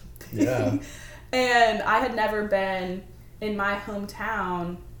walk or something. Yeah. And I had never been in my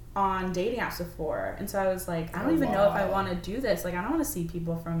hometown on dating apps before, and so I was like, I don't even know if I want to do this. Like I don't want to see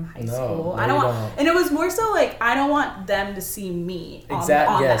people from high school. I don't want, and it was more so like I don't want them to see me on the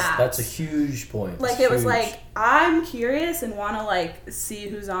apps. That's a huge point. Like it was like I'm curious and want to like see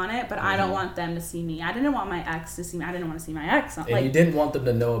who's on it, but I don't want them to see me. I didn't want my ex to see me. I didn't want to see my ex. And like, you didn't want them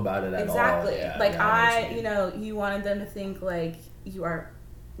to know about it at all. Exactly. Like you know, you wanted them to think like you are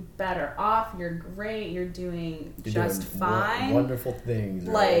better off, you're great, you're doing fine, wonderful things,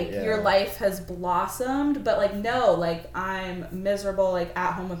 like your life has blossomed. But like no, like I'm miserable, like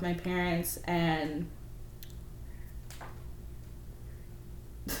at home with my parents, and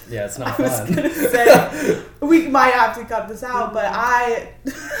it's not I fun. was gonna say we might have to cut this out, but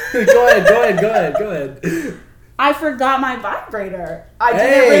go ahead. I forgot my vibrator. I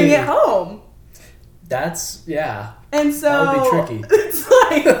didn't bring it home. That's and so that would be tricky.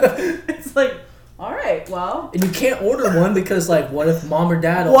 It's like, all right, well. And you can't order one because, like, what if mom or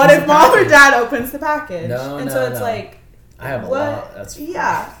dad opens the package? So it's like, I have a lot. That's really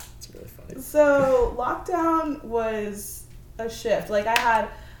funny. So lockdown was a shift. Like I had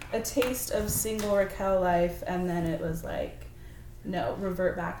a taste of single Raquel life, and then it was like, no,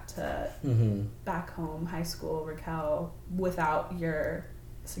 revert back to back home, high school Raquel without your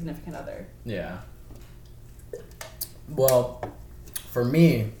significant other. Yeah. Well, for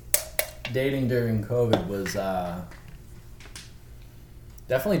me, dating during COVID was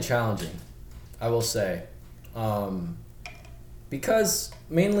definitely challenging, I will say. Because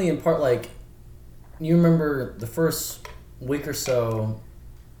mainly in part, like, you remember the first week or so,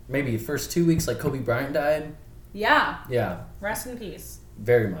 maybe the first 2 weeks, like Kobe Bryant died? Yeah. Rest in peace.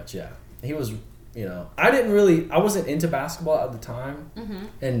 Very much, yeah. He was, you know, I wasn't into basketball at the time.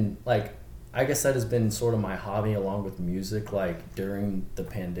 And, like, I guess that has been sort of my hobby along with music, like, during the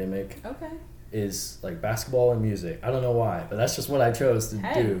pandemic. Okay. Is, like, basketball and music. I don't know why, but that's just what I chose to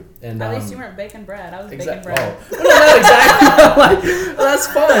do. And at least you weren't baking bread. I was baking bread. Oh. No, exactly. I'm like, well, that's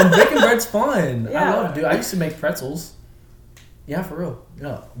fun. Baking bread's fun. I love it, dude. I used to make pretzels. Yeah, for real.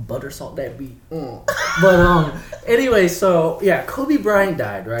 Yeah, butter salt that beat. But anyway, so yeah, Kobe Bryant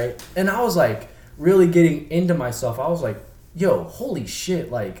died, right? And I was like really getting into myself. I was like, yo, holy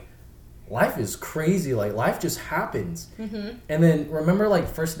shit, like life is crazy. Like life just happens. Mm-hmm. And then remember like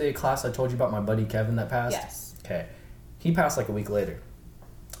first day of class I told you about my buddy Kevin that passed? Yes. Okay. He passed like a week later.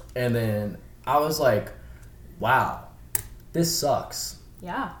 And then I was like, wow, this sucks.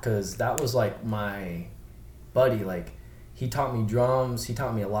 Yeah. Because that was like my buddy, like he taught me drums, he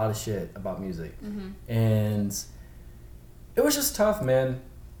taught me a lot of shit about music. Mm-hmm. And it was just tough, man.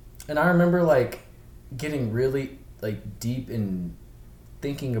 And I remember like getting really like deep in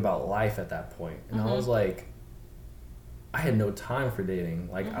thinking about life at that point. And I was like, I had no time for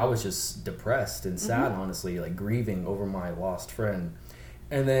dating. Like I was just depressed and sad, honestly, like grieving over my lost friend.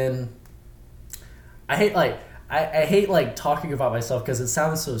 And then I hate like talking about myself because it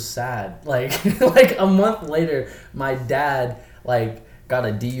sounds so sad. Like like a month later, my dad like got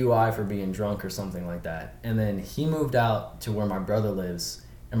a DUI for being drunk or something like that. And then he moved out to where my brother lives.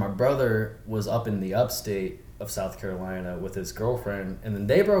 And my brother was up in the upstate of South Carolina with his girlfriend. And then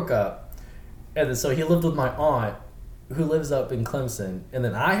they broke up. And then so he lived with my aunt who lives up in Clemson. And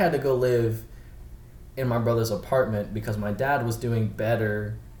then I had to go live in my brother's apartment because my dad was doing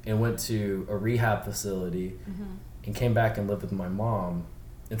better and went to a rehab facility and came back and lived with my mom.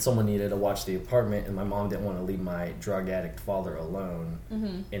 And someone needed to watch the apartment, and my mom didn't want to leave my drug addict father alone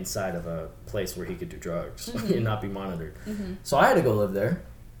inside of a place where he could do drugs and not be monitored. So I had to go live there.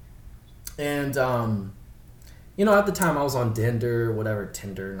 And, you know, at the time I was on Tinder,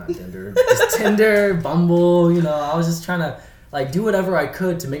 just Tinder, Bumble, you know, I was just trying to like do whatever I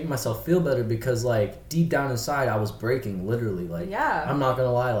could to make myself feel better because like deep down inside I was breaking, literally. Like I'm not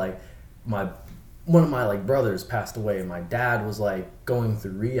gonna lie, like one of my like brothers passed away and my dad was like going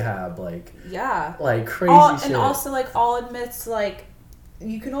through rehab, like like crazy shit. And also like all admits like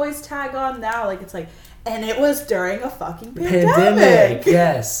you can always tag on now, like it's like, and it was during a fucking pandemic.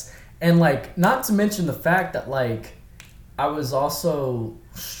 Yes. And like not to mention the fact that like I was also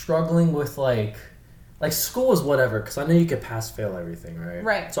struggling with like school was whatever, because I knew you could pass fail everything, right?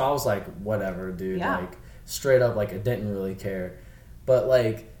 Right. So I was like, whatever, dude. Yeah. Like straight up, like I didn't really care. But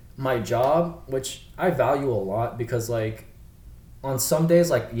like my job, which I value a lot, because like on some days,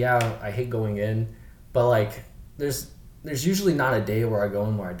 like yeah, I hate going in, but like there's usually not a day where I go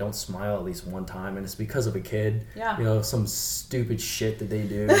in where I don't smile at least one time, and it's because of a kid. Yeah. You know, some stupid shit that they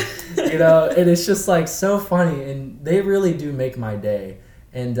do. You know, and it's just like so funny, and they really do make my day.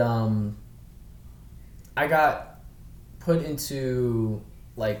 And I got put into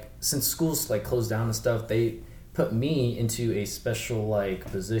like, since schools like closed down and stuff, they put me into a special like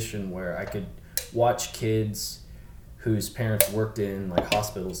position where I could watch kids whose parents worked in like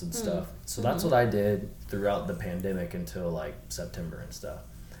hospitals and stuff. So that's what I did throughout the pandemic until like September and stuff.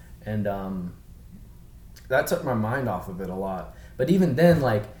 And that took my mind off of it a lot. But even then,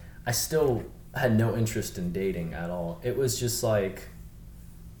 like I still had no interest in dating at all. It was just like,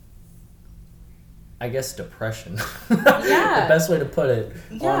 I guess, depression. Yeah. The best way to put it,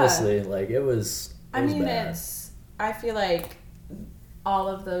 honestly. Like it was bad. I feel like all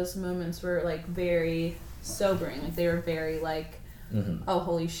of those moments were like very sobering. Like they were very like, oh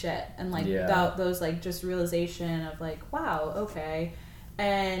holy shit, and like those like just realization of like, wow, okay.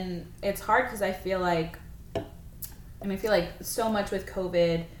 And it's hard because I feel like so much with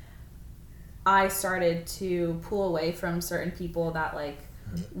COVID, I started to pull away from certain people that like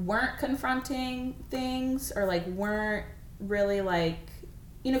weren't confronting things, or like weren't really like,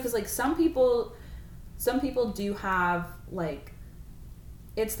 you know, because like some people do have like,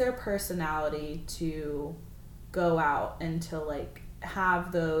 it's their personality to go out and to like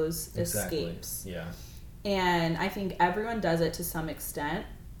have those escapes. Yeah. And I think everyone does it to some extent,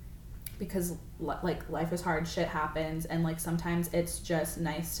 because like life is hard, shit happens, and like sometimes it's just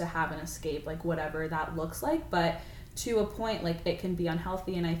nice to have an escape, like whatever that looks like. But to a point, like it can be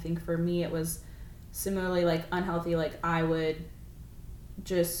unhealthy, and I think for me it was similarly like unhealthy. Like I would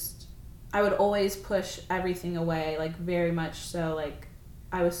always push everything away, like very much so. Like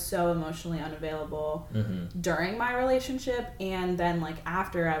I was so emotionally unavailable during my relationship, and then like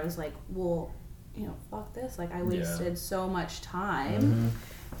after I was like, well, you know, fuck this, like I wasted so much time.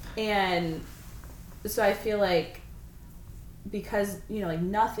 And so I feel like, because, you know, like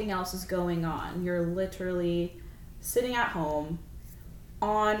nothing else is going on, you're literally sitting at home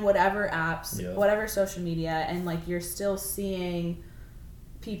on whatever apps, whatever social media, and like you're still seeing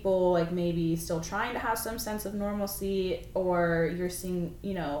people like maybe still trying to have some sense of normalcy, or you're seeing,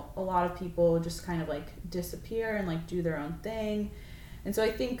 you know, a lot of people just kind of like disappear and like do their own thing. And so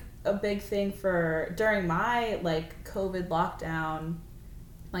I think a big thing during my like COVID lockdown,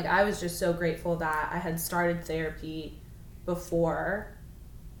 like I was just so grateful that I had started therapy before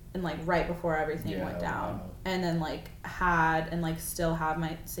and like right before everything went down. Wow. And then like had and like still have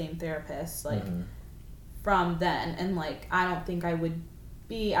my same therapist like from then. And like I don't think I would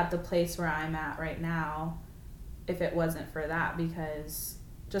be at the place where I'm at right now if it wasn't for that, because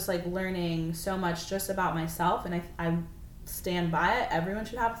just like learning so much just about myself, and I stand by it, everyone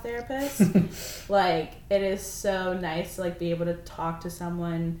should have a therapist. Like it is so nice to like be able to talk to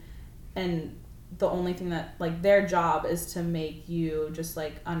someone, and the only thing that like their job is to make you just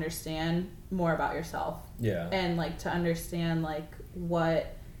like understand more about yourself. Yeah. And like to understand like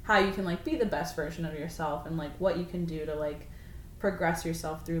how you can like be the best version of yourself, and like what you can do to like progress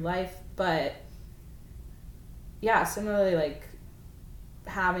yourself through life. But yeah, similarly, like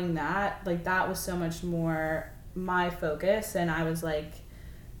having that, like that was so much more my focus. And I was like,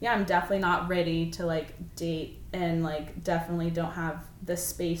 yeah, I'm definitely not ready to like date, and like definitely don't have the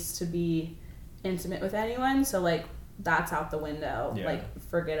space to be intimate with anyone. So like that's out the window. Yeah. Like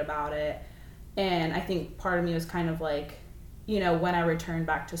forget about it. And I think part of me was kind of like, you know, when I returned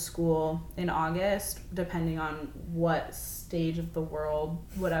back to school in August, depending on what stage of the world,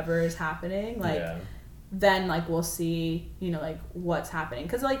 whatever is happening, like then like we'll see, you know, like what's happening.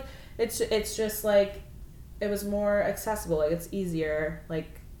 Because like it's just like it was more accessible. Like it's easier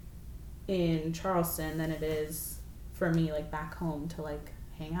like in Charleston than it is for me like back home to like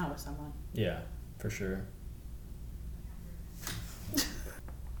hang out with someone. Yeah, for sure.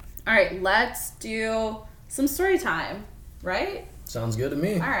 All right, let's do some story time, right? Sounds good to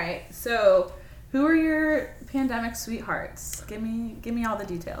me. All right, so who are your pandemic sweethearts? Give me all the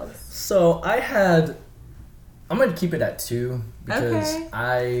details. So I'm going to keep it at 2 because Okay.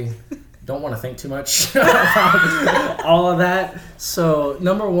 I don't want to think too much about all of that. So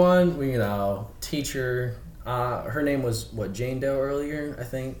number 1, teacher, her name was Jane Doe earlier, I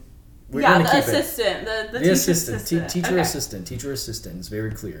think. We're yeah, gonna the keep assistant, it. the The assistant, teacher Okay. assistant. Teacher assistant. It's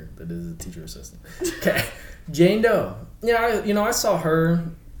very clear that it is a teacher assistant. Okay, Jane Doe. Yeah, I saw her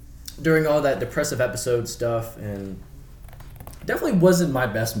during all that depressive episode stuff, and definitely wasn't my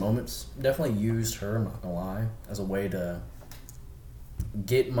best moments. Definitely used her, I'm not gonna lie, as a way to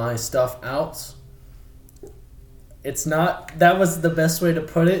get my stuff out. It's not, that was the best way to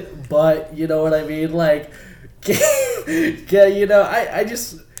put it, but you know what I mean? Like, yeah, I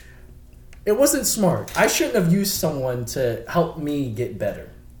just, it wasn't smart. I shouldn't have used someone to help me get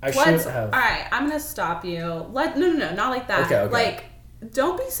better. I should have. All right, I'm gonna stop you. No, not like that. Okay. Like,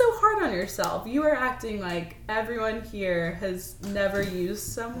 don't be so hard on yourself. You are acting like everyone here has never used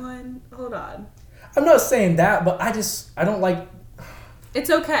someone. Hold on. I'm not saying that, but I don't like. It's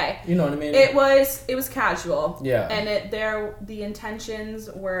okay. You know what I mean? It was casual. Yeah. And the intentions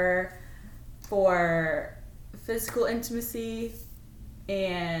were for physical intimacy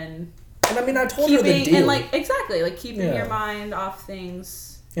and I mean, I told her the deal. and like exactly like keeping Yeah. your mind off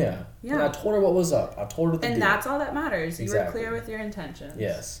things. Yeah. Yeah. And I told her what was up. I told her the deal. And that's all that matters. You were Exactly. clear with your intentions.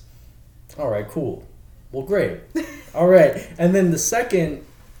 Yes. All right, cool. Well, great. All right. And then the second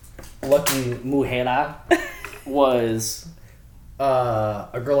lucky mujer was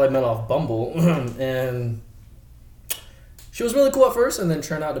a girl I met off Bumble. And she was really cool at first and then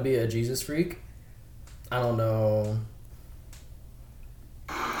turned out to be a Jesus freak. I don't know.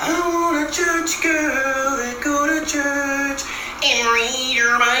 I want a church girl that go to church and read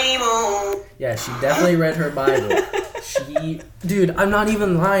her Bible. Yeah, she definitely read her Bible. Dude, I'm not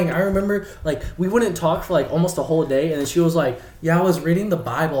even lying. I remember, like, we wouldn't talk for, like, almost a whole day, and then she was like, yeah, I was reading the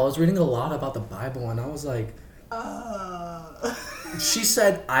Bible. I was reading a lot about the Bible, and I was like, She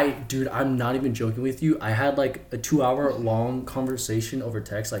said, I'm not even joking with you. I had, like, a 2-hour long conversation over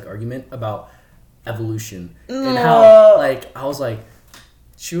text, like, argument about evolution. And how, like, I was like,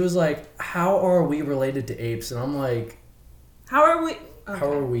 she was like, how are we related to apes? And I'm like, How are we?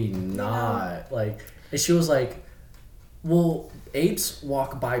 how are we not? Like, and she was like, well, apes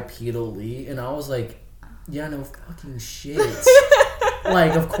walk bipedally. And I was like, yeah, no fucking shit.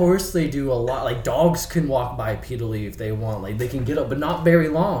 Like, of course they do a lot. Like, dogs can walk bipedally if they want. Like, they can get up, but not very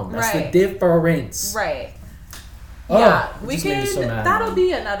long. That's Right. the difference. Right. Oh, Yeah, it we just made me can. so mad, That'll man.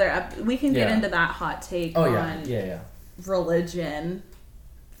 be another. We can get Yeah. into that hot take Oh, on yeah. religion.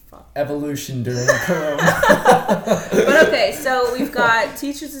 Evolution during Corona. But okay, so we've got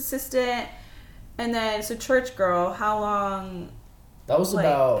teacher's assistant, and then so church girl. How long? That was Like-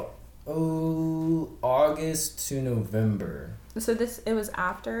 about, August to November. So it was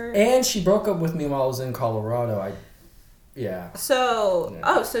after. And she broke up with me while I was in Colorado. Yeah. So,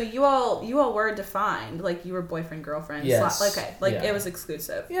 Yeah. so you all were defined, like you were boyfriend, girlfriend. Yes. Okay, like Yeah. it was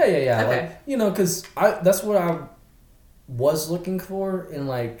exclusive. Yeah. Okay. Like, you know, because that's what I was looking for, and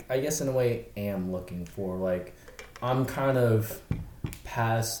like I guess in a way am looking for. Like, I'm kind of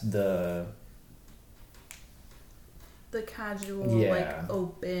past the casual, Yeah. like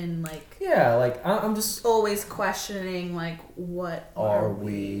open, like yeah. Like I'm just. always questioning, like what Are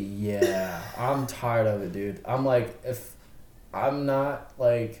we? Yeah. I'm tired of it, dude. I'm like, if I'm not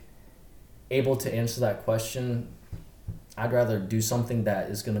like able to answer that question, I'd rather do something that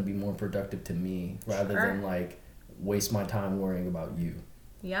is going to be more productive to me rather Sure. than like waste my time worrying about you.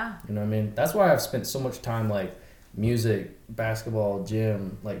 Yeah. You know what I mean? That's why I've spent so much time like music, basketball,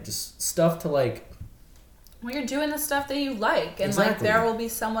 gym, like just stuff to like. Well, you're doing the stuff that you like, and like Exactly. there will be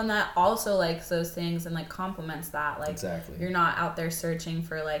someone that also likes those things and like compliments that. Like Exactly. you're not out there searching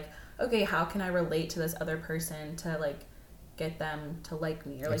for like, okay, how can I relate to this other person to like get them to like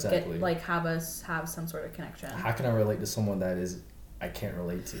me or like Exactly. get like have us have some sort of connection. How can I relate to someone that is I can't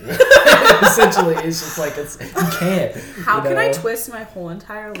relate to? Essentially, it's just like you can't. How you can I know? twist my whole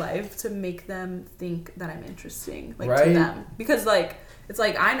entire life to make them think that I'm interesting, like to Right? them? Because like it's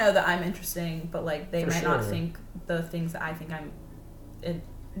like I know that I'm interesting, but like they For might not sure. think the things that I think I'm.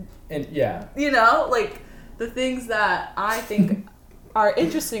 And yeah, You know, like the things that I think are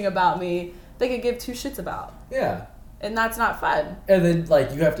interesting about me, they could give two shits about, yeah. and that's not fun. And then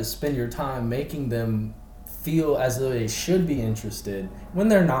like you have to spend your time making them feel as though they should be interested when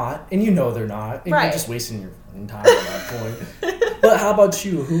they're not, and you know they're not, and Right. you're just wasting your fucking time at that point. But how about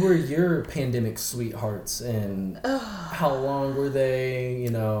you? Who were your pandemic sweethearts, and how long were they? You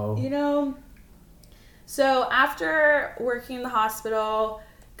know. So after working in the hospital,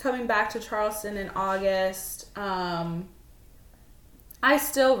 coming back to Charleston in August, I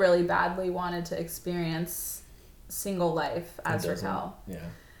still really badly wanted to experience single life as It doesn't- Raquel. Yeah.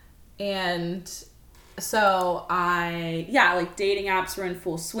 And so like dating apps were in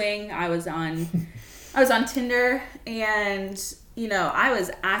full swing. I was on Tinder, and I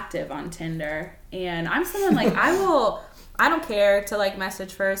was active on Tinder, and I'm someone like I don't care to like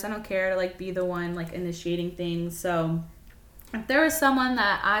message first. I don't care to like be the one like initiating things. So if there was someone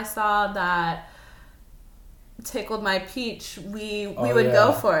that I saw that tickled my peach, we would yeah.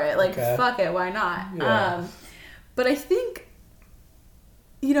 go for it. Like Okay. fuck it, why not? Yeah. But I think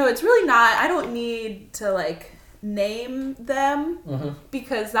it's really not. I don't need to like name them Mm-hmm.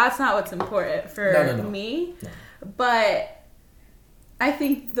 because that's not what's important for No. me. No. But I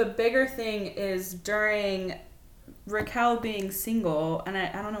think the bigger thing is during Raquel being single, and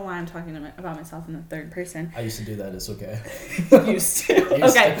I don't know why I'm talking about myself in the third person. I used to do that. It's okay. Used to.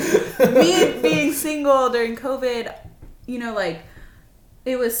 Okay. Me being single during COVID, like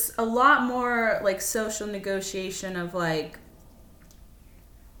it was a lot more like social negotiation of like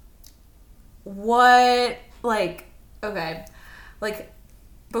what like okay, like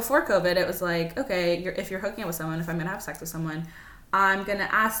before COVID it was like okay, if you're hooking up with someone, if I'm gonna have sex with someone, I'm gonna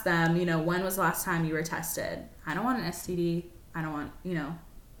ask them, when was the last time you were tested? I don't want an STD. I don't want,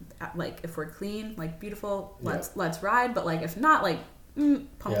 like if we're clean, like beautiful, let's ride. But like if not, like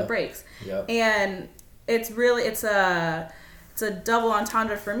pump the brakes. Yep. And it's a double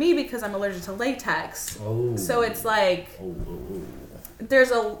entendre for me because I'm allergic to latex. Oh. So it's like Oh.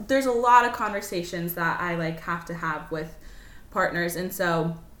 there's a lot of conversations that I like have to have with partners, and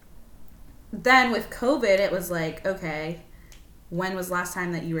so then with COVID it was like okay, when was last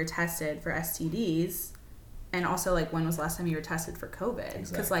time that you were tested for STDs, and also like when was last time you were tested for COVID? Because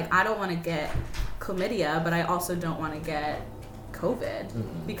Exactly. like I don't want to get chlamydia, but I also don't want to get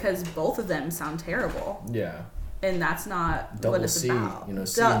COVID because both of them sound terrible. Yeah. And that's not Double what it's C, about.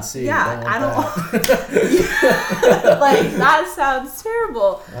 C and C. Yeah, I don't. That. Like that sounds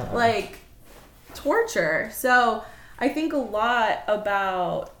terrible. Uh-uh. Like torture. So I think a lot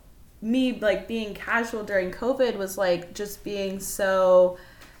about me like being casual during COVID was like just being so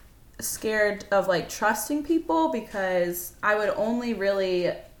scared of like trusting people because I would only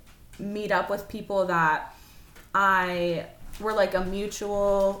really meet up with people that I were like a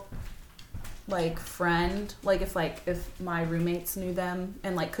mutual like friend, like if my roommates knew them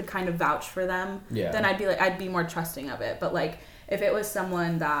and like could kind of vouch for them, Yeah. then I'd be more trusting of it. But like if it was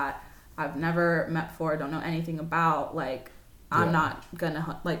someone that I've never met before, don't know anything about, like I'm Yeah. not gonna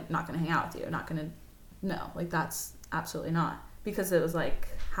hang out with you, like that's absolutely not, because it was like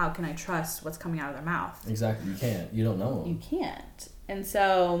how can I trust what's coming out of their mouth? Exactly. You can't. You don't know You them. can't. And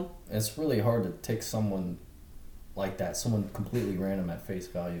so It's really hard to take someone like that, someone completely random at face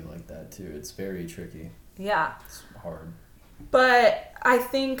value like that too. It's very tricky. yeah. It's hard. But I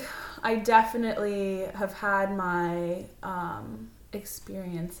think I definitely have had my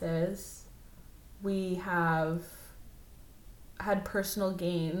experiences. We have had personal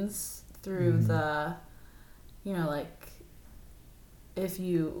gains through the, you know, like, if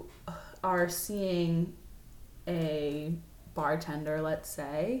you are seeing a bartender, let's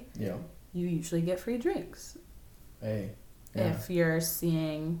say, Yeah. you usually get free drinks. Hey. Yeah. If you're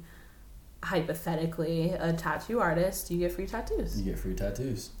seeing, hypothetically, a tattoo artist, you get free tattoos. You get free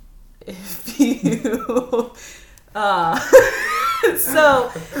tattoos. If you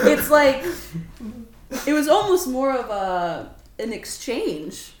so it's like it was almost more of an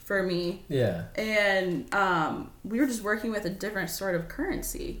exchange for me, Yeah. and we were just working with a different sort of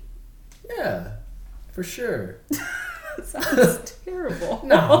currency. Yeah. For sure. That sounds terrible.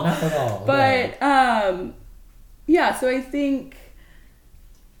 No, not at all. But yeah, so I think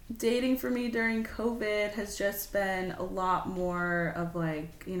dating for me during COVID has just been a lot more of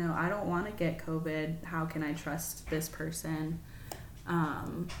like, you know, I don't want to get COVID. How can I trust this person?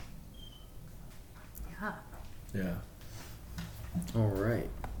 Yeah. Yeah. All right.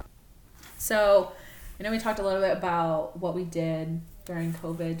 So, I know we talked a little bit about what we did during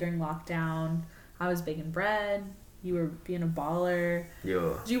COVID, during lockdown. I was baking bread. You were being a baller.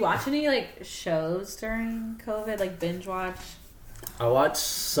 Yeah. Did you watch any like shows during COVID, like binge watch? I watched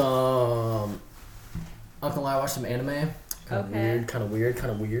some. I'm not gonna lie, I watched some anime. Kind of weird.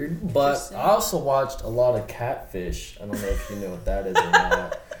 But Interesting. I also watched a lot of Catfish. I don't know if you know what that is or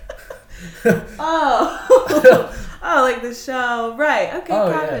not. Oh, like the show, right? Okay, Oh,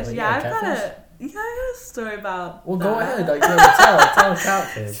 yeah, Catfish. like, Yeah, yeah, I've got Catfish. I got a story about. Well, that. go ahead. Like, tell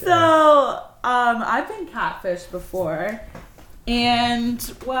Catfish. So, I've been catfished before,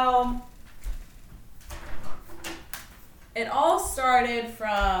 and well, it all started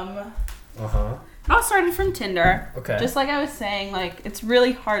from. It all started from Tinder. Okay. Just like I was saying, like, it's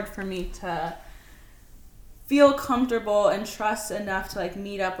really hard for me to feel comfortable and trust enough to, like,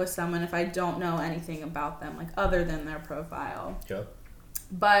 meet up with someone if I don't know anything about them, like, other than their profile. Yep.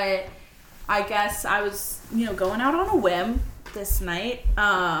 But I guess I was, you know, going out on a whim this night.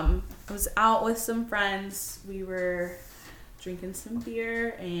 I was out with some friends. We were drinking some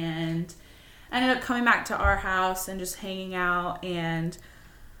beer and ended up coming back to our house and just hanging out, and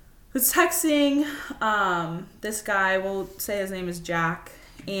was texting this guy. We'll say his name is Jack.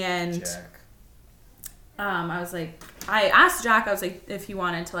 And I was like, I asked Jack, I was like, if he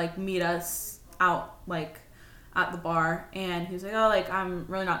wanted to like meet us out like at the bar, and he was like, oh, like I'm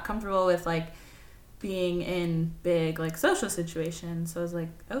really not comfortable with like being in big like social situations. So I was like,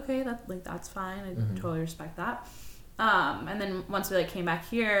 okay, that's fine. I totally respect that. And then once we like came back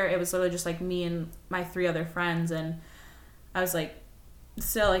here, it was literally just like me and my 3 other friends, and I was like,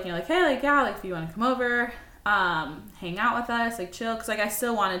 still like, you know, like, hey, like, yeah, like if you want to come over, hang out with us, like chill, because like I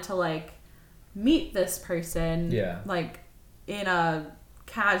still wanted to like meet this person, like in a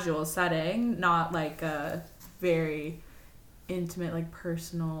casual setting, not like a very intimate, like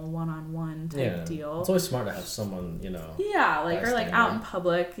personal one-on-one type deal. It's always smart to have someone, you know. Yeah, like, or like out in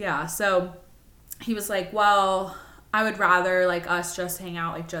public. Yeah. So he was like, well, I would rather like us just hang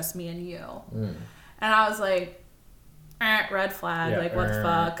out, like just me and you. And I was like, red flag, like what the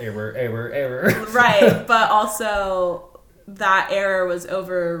fuck? Error. Right, but also that error was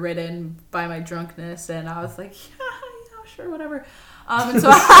overridden by my drunkenness, and I was like, yeah, sure, whatever. And so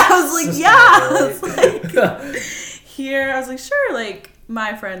I was like, I was like, sure, like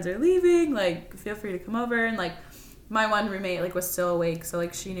my friends are leaving, like feel free to come over, and like my one roommate like was still awake, so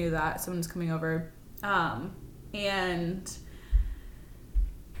like she knew that someone was coming over, and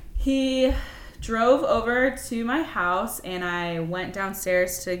he drove over to my house, and I went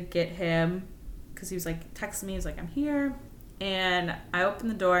downstairs to get him because he was like texting me. He was like, I'm here. And I opened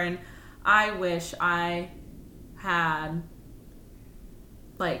the door, and I wish I had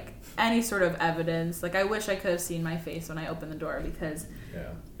like any sort of evidence. Like I wish I could have seen my face when I opened the door, because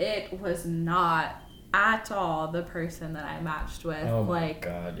it was not at all the person that I matched with. Oh my like,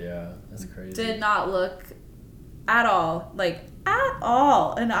 god, yeah. That's crazy. Did not look at all, like at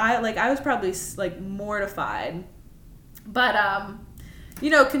all. And I was probably like mortified, but you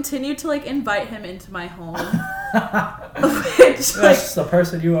know, continued to like invite him into my home. Which, like, that's the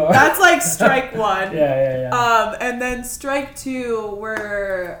person you are. That's like strike one. Yeah. And then strike two,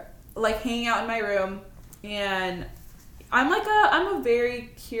 we're like hanging out in my room, and I'm a very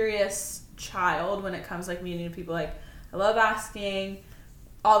curious child when it comes like meeting people. Like I love asking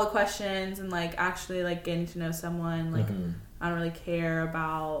all the questions and like actually like getting to know someone. Like I don't really care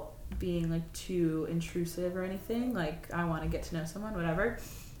about being like too intrusive or anything. Like I want to get to know someone, whatever.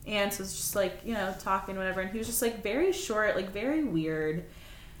 And so it's just like, you know, talking, whatever. And he was just like very short, like very weird.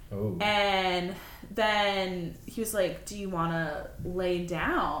 Oh. And then he was like, do you want to lay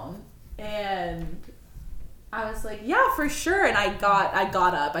down? And I was like, yeah, for sure. And I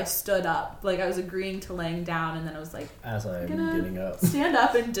got up. I stood up. Like, I was agreeing to laying down. And then I was like, As I'm gonna getting up. stand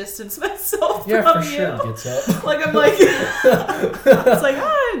up and distance myself Yeah, from for you. sure. Gets up. Like, I'm like, it's like,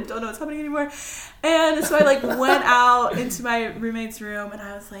 I don't know what's happening anymore. And so I like went out into my roommate's room and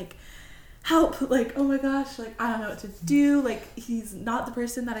I was like, help, like, oh my gosh, like, I don't know what to do. Like, he's not the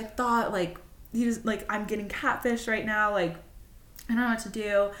person that I thought. Like, he's like, I'm getting catfished right now. Like, I don't know what to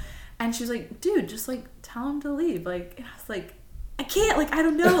do. And she was like, dude, just like tell him to leave. Like, and I was like, I can't, like, I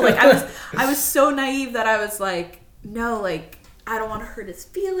don't know. Like, I was so naive that I was like, no, like, I don't want to hurt his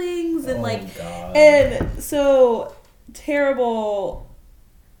feelings. And like, God. and so terrible,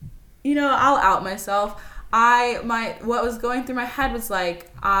 you know, I'll out myself. What was going through my head was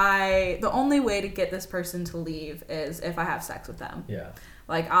like, the only way to get this person to leave is if I have sex with them. Yeah.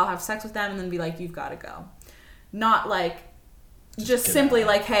 Like, I'll have sex with them and then be like, you've got to go. Not like, just get simply out.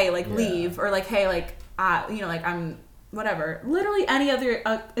 like, hey, like, Yeah. leave. Or like, hey, like, you know, like, I'm whatever. Literally any other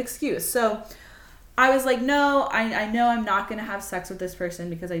excuse. So I was like, no, I know I'm not going to have sex with this person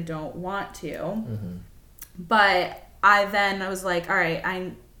because I don't want to. Mm-hmm. But I was like, all right,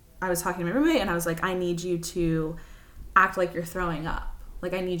 I was talking to my roommate and I was like, I need you to act like you're throwing up.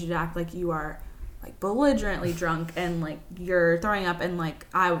 Like, I need you to act like you are like belligerently drunk and like you're throwing up and like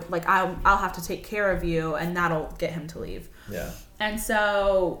I'll have to take care of you and that'll get him to leave. Yeah. And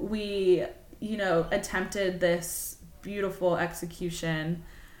so we, you know, attempted this beautiful execution.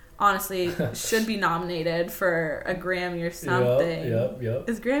 Honestly, should be nominated for a Grammy or something. Yep.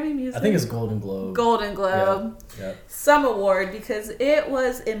 Is Grammy music? I think it's Golden Globe. Golden Globe. Yep. Some award because it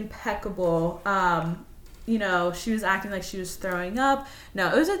was impeccable. You know, she was acting like she was throwing up.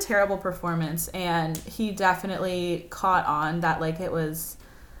 No, it was a terrible performance, and he definitely caught on that like it was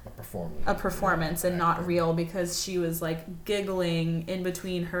a performance and not real because she was like giggling in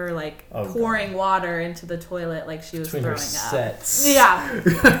between her like pouring water into the toilet like she was Between throwing her up. sets. Yeah.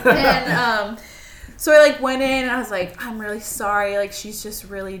 And so I like went in and I was like, I'm really sorry, like she's just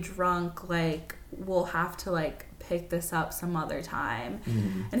really drunk, like we'll have to like pick this up some other time.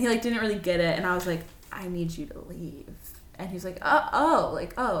 Mm-hmm. And he like didn't really get it and I was like, I need you to leave. And he was like, oh,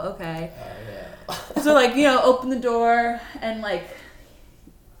 okay. Yeah. So like, you know, open the door and like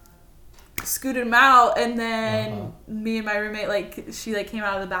scooted him out, and then me and my roommate, like, she like came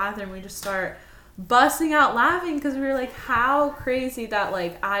out of the bathroom, we just start busting out laughing because we were like, how crazy that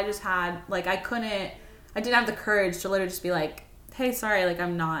like I just had like I didn't have the courage to literally just be like, hey, sorry, like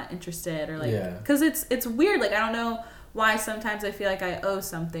I'm not interested, or like because it's weird, like I don't know why sometimes I feel like I owe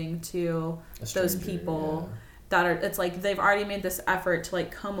something to those people that are, it's like they've already made this effort to like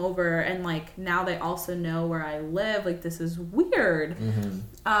come over and like now they also know where I live, like this is weird.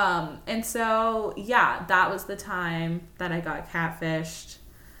 And so yeah, that was the time that I got catfished.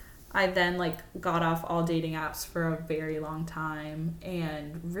 I then like got off all dating apps for a very long time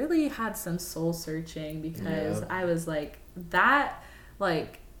and really had some soul searching because I was like, that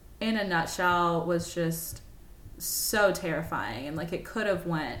like in a nutshell was just so terrifying, and like it could have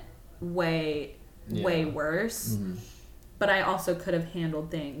went way worse. But I also could have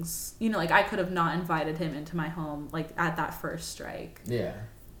handled things, you know, like I could have not invited him into my home like at that first strike.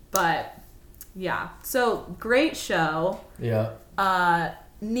 But yeah, so great show.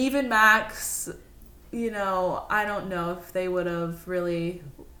 Neve and Max, you know, I don't know if they would have really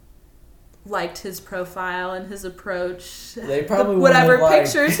liked his profile and his approach. They probably whatever wouldn't have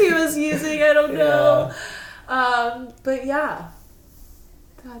pictures he was using, I don't know. But yeah,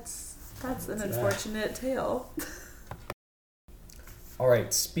 that's an unfortunate tale. All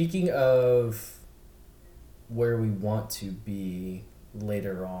right, speaking of where we want to be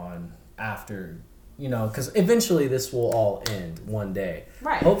later on after, you know, because eventually this will all end one day.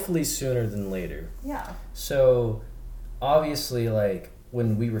 Right. Hopefully sooner than later. Yeah. So obviously, like,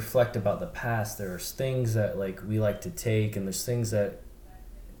 when we reflect about the past, there's things that like we like to take and there's things that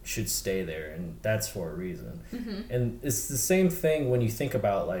should stay there, and that's for a reason. And it's the same thing when you think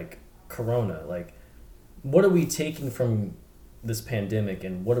about like Corona. Like, what are we taking from this pandemic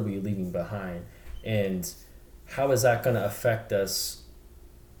and what are we leaving behind, and how is that going to affect us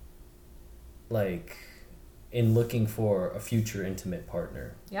like in looking for a future intimate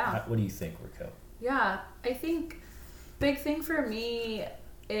partner? What do you think, Raquel? Yeah, I think big thing for me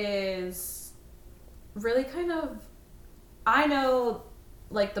is really kind of, I know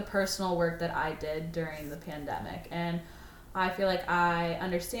like the personal work that I did during the pandemic, and I feel like I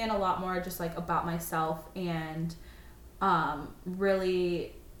understand a lot more just like about myself, and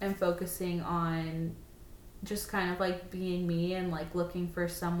really am focusing on just kind of like being me and like looking for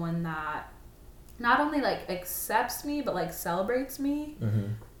someone that not only like accepts me but like celebrates me,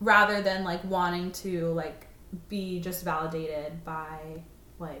 rather than like wanting to like be just validated by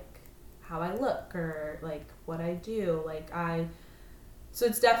like how I look or like what I do. So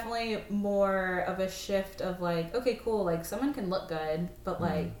it's definitely more of a shift of like, okay, cool, like someone can look good, but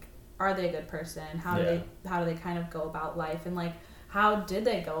like, are they a good person? How do they kind of go about life? And like, how did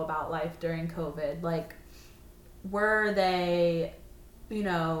they go about life during COVID? Like, were they, you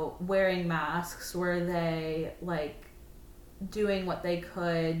know, wearing masks? Were they like doing what they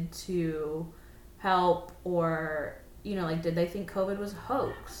could to help? Or, you know, like, did they think COVID was a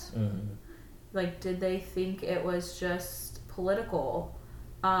hoax? Like, did they think it was just political?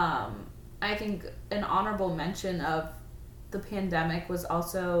 I think an honorable mention of the pandemic was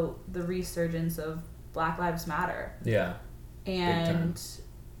also the resurgence of Black Lives Matter. Yeah. And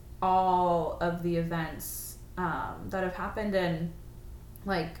all of the events that have happened, and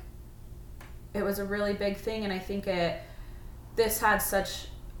like it was a really big thing, and I think this had such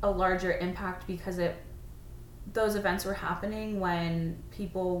a larger impact because those events were happening when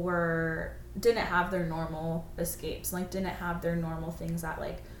people didn't have their normal escapes, like didn't have their normal things that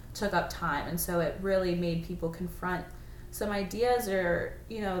like took up time, and so it really made people confront some ideas or,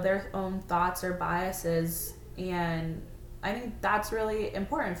 you know, their own thoughts or biases. And I think that's really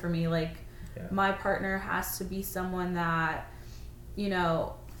important for me. Like, my partner has to be someone that, you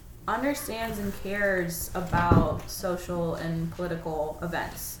know, understands and cares about social and political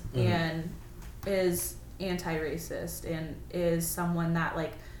events, and is anti-racist, and is someone that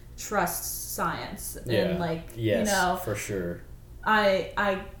like trusts science, and like, you know, for sure.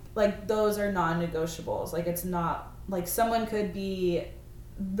 I like, those are non-negotiables. Like, it's not like someone could be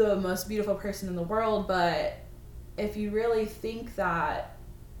the most beautiful person in the world, but if you really think that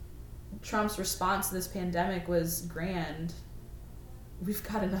Trump's response to this pandemic was grand, we've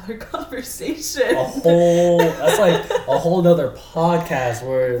got another conversation. That's like a whole nother podcast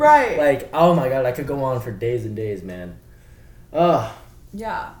where, like, oh my God, I could go on for days and days, man.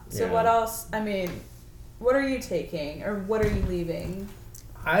 Yeah. So what else? I mean, what are you taking, or what are you leaving?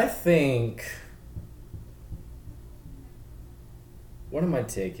 I think, what am I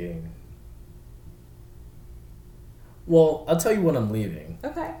taking? Well, I'll tell you what I'm leaving.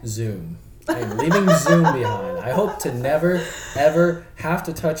 Okay. Zoom. I'm leaving Zoom behind. I hope to never, ever have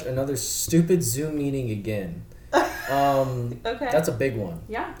to touch another stupid Zoom meeting again. Okay. That's a big one.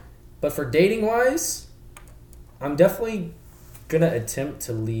 Yeah. But for dating-wise, I'm definitely going to attempt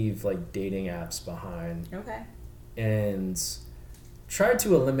to leave, like, dating apps behind. Okay. And try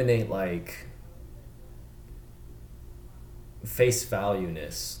to eliminate, like, face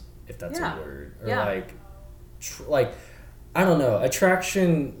value-ness, if that's a word. Or, like, I don't know,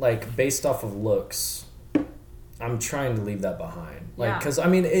 attraction, like, based off of looks, I'm trying to leave that behind. Like, because, I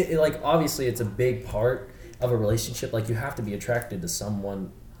mean, it, like, obviously it's a big part of a relationship. Like, you have to be attracted to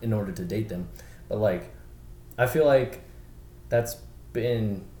someone in order to date them. But, like, I feel like that's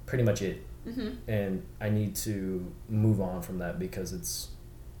been pretty much it. And I need to move on from that because it's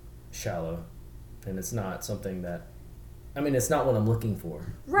shallow. And it's not something that, I mean, it's not what I'm looking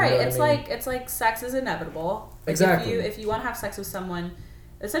for. Right. You know It's like sex is inevitable. Like, exactly. If you want to have sex with someone,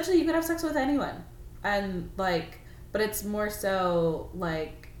 essentially you could have sex with anyone. And like, but it's more so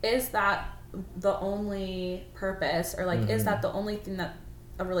like, is that the only purpose, or like, is that the only thing that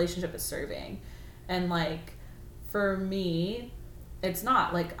a relationship is serving? And like, for me, it's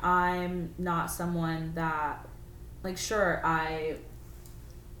not. Like, I'm not someone that, like, sure, I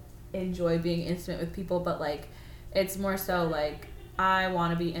enjoy being intimate with people, but like, it's more so like, I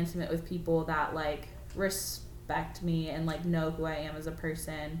want to be intimate with people that like respect me and like know who I am as a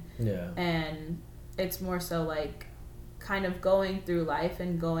person. Yeah. And it's more so like kind of going through life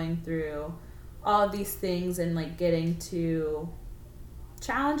and going through all of these things and like getting to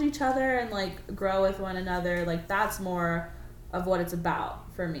challenge each other and like grow with one another. Like, that's more of what it's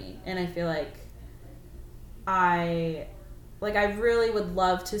about for me. And I feel like I really would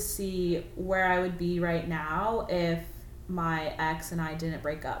love to see where I would be right now if my ex and I didn't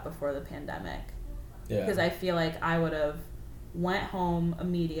break up before the pandemic. Yeah. Because I feel like I would have went home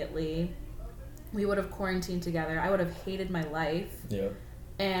immediately. We would have quarantined together. I would have hated my life. Yeah.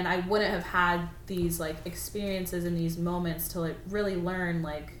 And I wouldn't have had these like experiences and these moments to like really learn,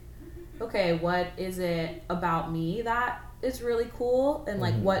 like, okay, what is it about me that is really cool, and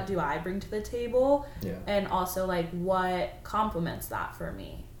like what do I bring to the table, and also like what complements that for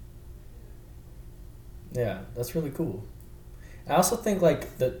me. Yeah, that's really cool. I also think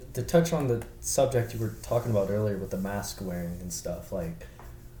like to touch on the subject you were talking about earlier with the mask wearing and stuff, like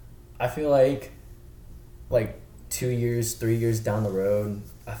I feel like 2 years, 3 years down the road,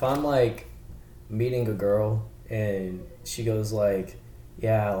 if I'm like meeting a girl and she goes like,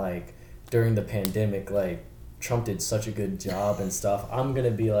 yeah, like during the pandemic, like Trump did such a good job and stuff, I'm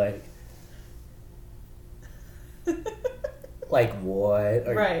gonna be like what?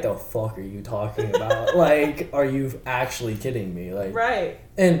 Right. The fuck are you talking about? Like, are you actually kidding me? Like, Right.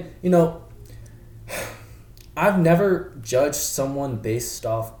 and you know, I've never judged someone based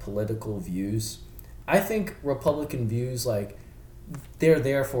off political views. I think Republican views, like, they're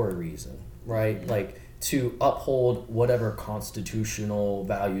there for a reason, right? Mm-hmm. Like, to uphold whatever constitutional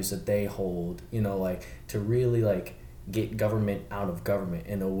values that they hold, you know, like, to really, like, get government out of government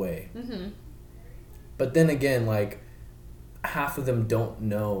in a way. Mm-hmm. But then again, like, half of them don't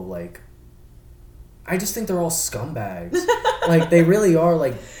know, like, I just think they're all scumbags. Like, they really are.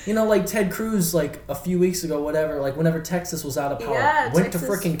 Like, you know, like Ted Cruz, like a few weeks ago, whatever, like whenever Texas was out of power, Yeah, went Texas- to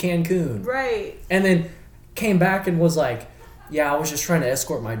freaking Cancun. Right. And then came back and was like, yeah, I was just trying to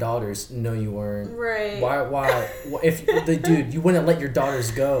escort my daughters. No, you weren't. Right. Why if the dude, you wouldn't let your daughters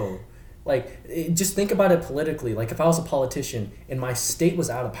go. Like, just think about it politically. Like, if I was a politician and my state was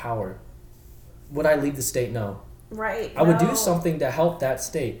out of power, would I leave the state? No. Right. I would do No. something to help that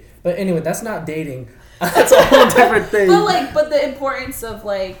state. But anyway, that's not dating. That's a whole different thing. But the importance of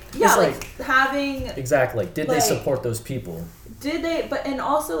like, yeah, It's like having, Exactly. Did they like- support those people? did they, but, and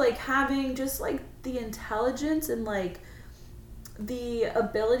also like having just like the intelligence and like the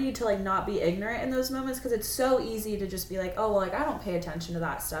ability to like not be ignorant in those moments, because it's so easy to just be like, oh, well, like I don't pay attention to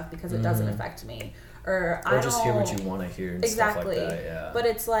that stuff because it doesn't affect me, or I Or just hear don't what you want to hear and exactly. stuff like that. Yeah. But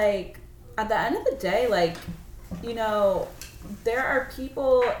it's like at the end of the day, like, you know, there are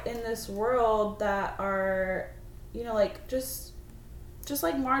people in this world that are, you know, like just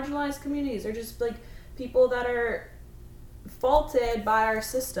like marginalized communities, or just like people that are faulted by our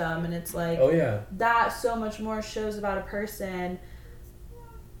system, and it's like, Oh yeah. that so much more shows about a person,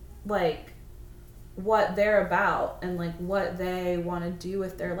 like what they're about and like what they want to do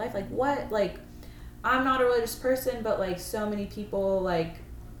with their life. Like what, like, I'm not a religious person, but like so many people, like,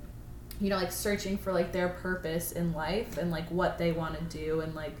 you know, like searching for like their purpose in life and like what they want to do,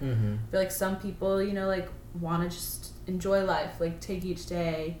 and like Mm-hmm. I feel like some people, you know, like want to just enjoy life, like take each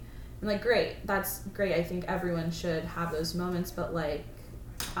day, and like great, that's great. I think everyone should have those moments, but like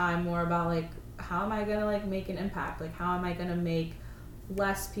I'm more about like, how am I gonna like make an impact? Like how am I gonna make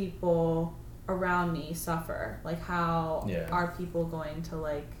less people around me suffer? Like how Yeah. are people going to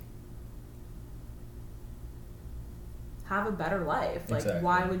like have a better life? Like Exactly.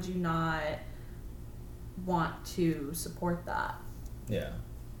 why would you not want to support that? Yeah.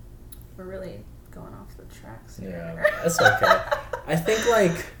 We're really going off the tracks here. Yeah. That's okay. I think,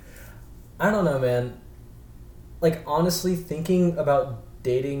 like, I don't know, man. Like, honestly, thinking about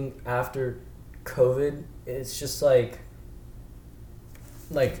dating after COVID, it's just like,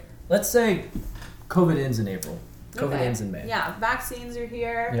 let's say COVID ends in April. COVID Okay. ends in May. Yeah, vaccines are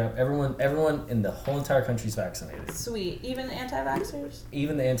here. Yeah, everyone in the whole entire country is vaccinated. Sweet. Even the anti-vaxxers?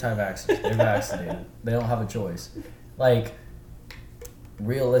 Even the anti-vaxxers, they're vaccinated. They don't have a choice. Like,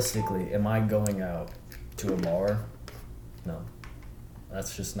 realistically, am I going out to a bar? No.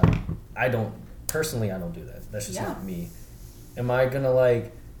 That's just not. I don't do that. That's just Yeah. not me. Am I gonna,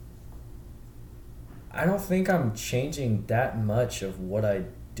 like, I don't think I'm changing that much of what I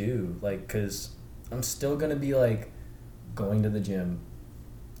do. Like, because I'm still gonna be, like, going to the gym.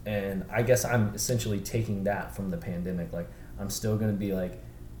 And I guess I'm essentially taking that from the pandemic. Like, I'm still gonna be, like,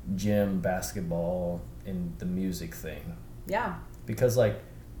 gym, basketball, and the music thing. Yeah. Because, like,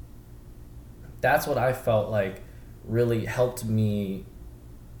 that's what I felt like really helped me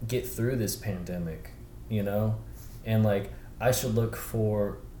get through this pandemic, you know? And, like, I should look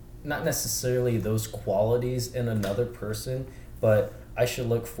for not necessarily those qualities in another person, but I should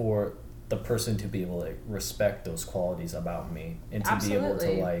look for the person to be able to, like, respect those qualities about me, and to be able to,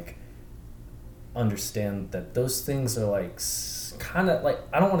 Absolutely. like, understand that those things are, like, kind of, like,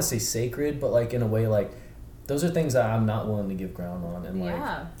 I don't want to say sacred, but, like, in a way, like, those are things that I'm not willing to give ground on, and, like,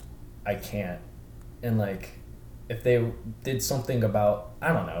 Yeah. I can't. And, like, if they did something about,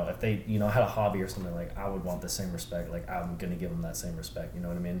 I don't know, if they, you know, had a hobby or something, like, I would want the same respect. Like, I'm gonna give them that same respect, you know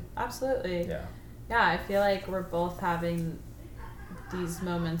what I mean? Absolutely. Yeah. Yeah, I feel like we're both having these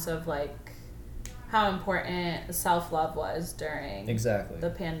moments of like how important self-love was during Exactly. the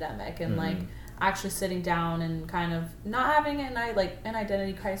pandemic, and Mhm. like actually sitting down and kind of not having an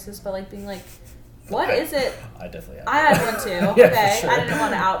identity crisis, but like being like, what is it? I definitely have. I had one too. Yeah, for Okay, sure. I didn't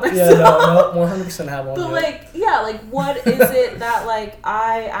want to out Yeah, myself. no, 100% have one. But yeah. like, yeah, like what is it that like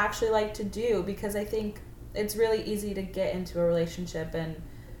I actually like to do? Because I think it's really easy to get into a relationship and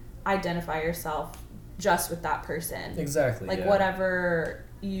identify yourself just with that person. Exactly. Like whatever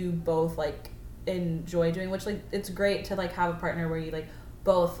you both like enjoy doing, which like it's great to like have a partner where you like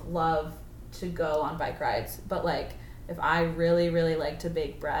both love to go on bike rides, but like if I really really like to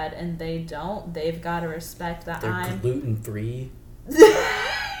bake bread and they don't, they've got to respect that they're gluten-free.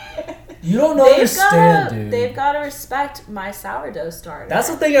 You don't understand, dude. They've got to respect my sourdough starter. That's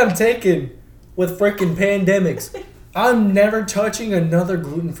the thing I'm taking with freaking pandemics. I'm never touching another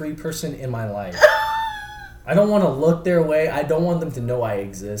gluten-free person in my life. I don't want to look their way. I don't want them to know I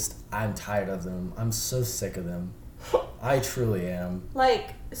exist. I'm tired of them. I'm so sick of them. I truly am.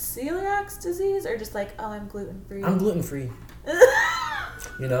 Like celiac disease, or just like, oh, I'm gluten-free? I'm gluten-free.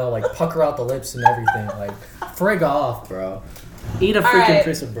 You know, like pucker out the lips and everything. Like, frig off, bro. Eat a freaking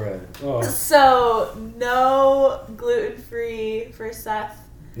piece of bread. Oh. So, no gluten-free for Seth.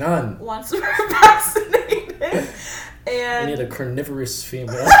 None. Once we're vaccinated. And I need a carnivorous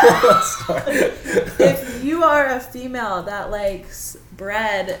female. if you are a female that likes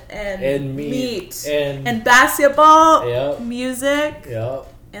bread and meat and basketball, music,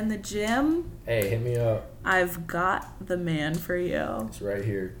 and the gym, hey, hit me up. I've got the man for you. It's right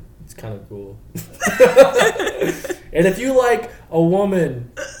here. It's kind of cool. And if you like a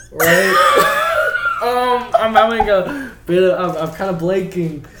woman, right? I'm gonna go. But I'm kind of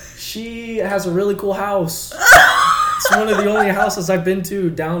blanking. She has a really cool house. It's one of the only houses I've been to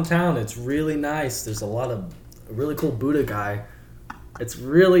downtown. It's really nice. There's a lot of a really cool Buddha guy. It's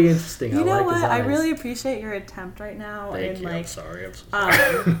really interesting. You know like what? his eyes. I really appreciate your attempt right now. Thank in you. like, I'm sorry.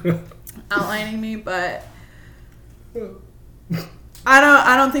 outlining me, but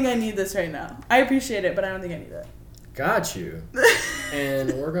I don't think I need this right now. I appreciate it, but I don't think I need it. Got you.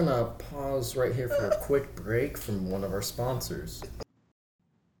 And we're gonna pause right here for a quick break from one of our sponsors.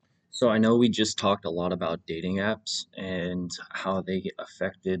 So I know we just talked a lot about dating apps and how they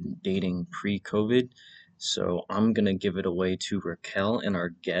affected dating pre-COVID. So I'm going to give it away to Raquel and our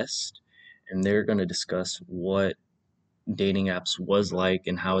guest, and they're going to discuss what dating apps was like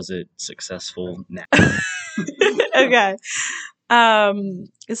and how is it successful now. Okay.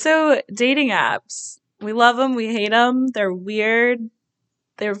 So dating apps, we love them, we hate them. They're weird.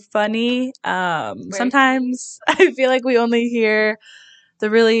 They're funny. Sometimes I feel like we only hear the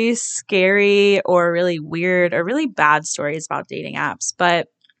really scary or really weird or really bad stories about dating apps. But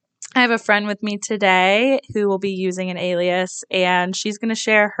I have a friend with me today who will be using an alias, and she's going to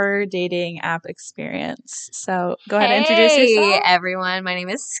share her dating app experience. So go ahead and introduce yourself. Hey, everyone. My name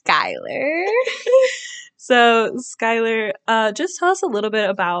is Skylar. So, Skylar, just tell us a little bit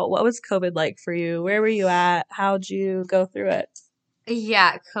about what was COVID like for you? Where were you at? How'd you go through it?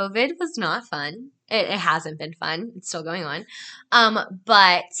 Yeah, COVID was not fun. It hasn't been fun. It's still going on.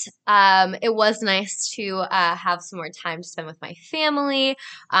 But it was nice to have some more time to spend with my family.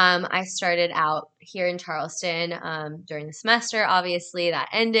 I started out here in Charleston during the semester. Obviously, that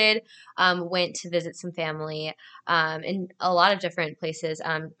ended. Went to visit some family in a lot of different places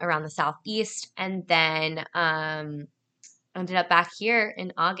around the Southeast. And then ended up back here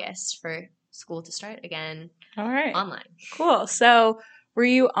in August for school to start again. All right. Online. Cool. So, were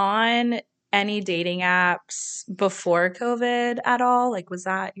you on any dating apps before COVID at all? Like, was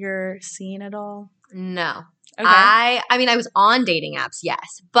that your scene at all? No. Okay. I mean, I was on dating apps,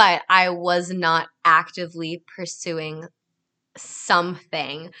 yes, but I was not actively pursuing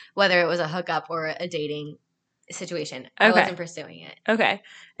something, whether it was a hookup or a dating situation. I wasn't pursuing it. Okay.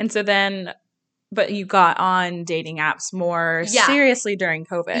 And so then, but you got on dating apps more seriously during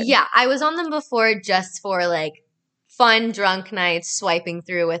COVID. Yeah, I was on them before just for like fun drunk nights, swiping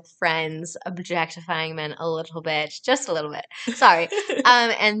through with friends, objectifying men a little bit, just a little bit. Sorry.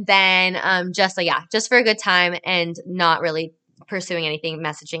 And then just for a good time and not really pursuing anything,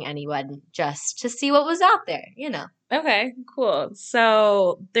 messaging anyone, just to see what was out there, you know. Okay, cool.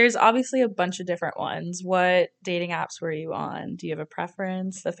 So there's obviously a bunch of different ones. What dating apps were you on? Do you have a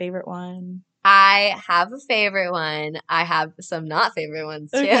preference, a favorite one? I have a favorite one. I have some not favorite ones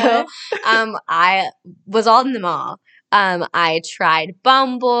too. Okay. I was on them all. I tried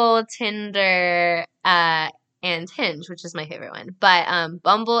Bumble, Tinder, and Hinge, which is my favorite one. But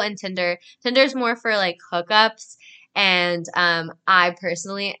Bumble and Tinder's more for like hookups, and I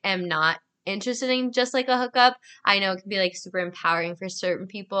personally am not interested in just like a hookup. I know it can be like super empowering for certain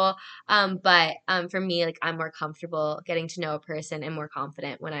people, but for me, like I'm more comfortable getting to know a person and more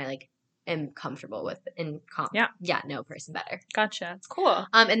confident when I like am comfortable with know a person better. Gotcha. Cool.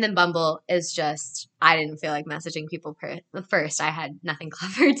 And then Bumble is just I didn't feel like messaging people first. I had nothing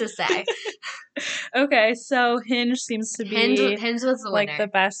clever to say. Okay, so Hinge seems to be Hinge was the like winner. the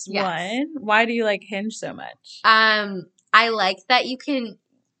best one. Why do you like Hinge so much? I like that you can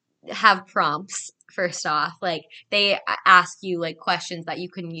have prompts first off. Like they ask you like questions that you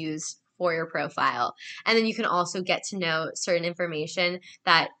can use for your profile. And then you can also get to know certain information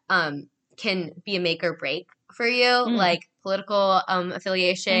that can be a make or break for you, like political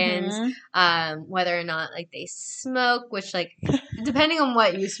affiliations, whether or not like they smoke, which like depending on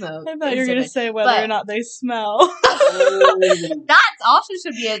what you smoke. I thought you were going to say whether but, or not they smell. that also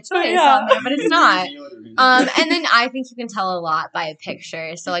should be a choice on there, but it's not. And then I think you can tell a lot by a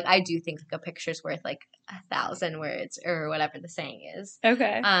picture. So like I do think like a picture's worth like 1,000 words or whatever the saying is.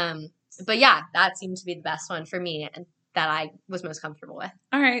 Okay. But yeah, that seemed to be the best one for me and that I was most comfortable with.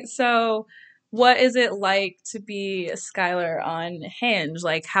 All right. So what is it like to be a Skylar on Hinge?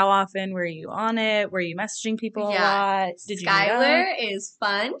 Like, how often were you on it? Were you messaging people a lot? Did Skylar is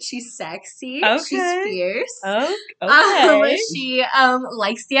fun. She's sexy. Okay. She's fierce. Oh, okay. She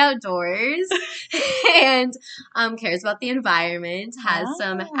likes the outdoors and cares about the environment. Has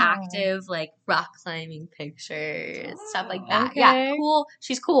some active like rock climbing pictures, stuff like that. Okay. Yeah, cool.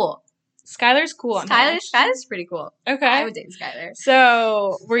 She's cool. Skylar's cool on Hinge. Skylar's pretty cool. Okay. I would date Skylar.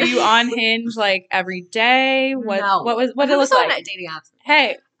 So, were you on Hinge like every day? No. What did it look like? Not dating apps.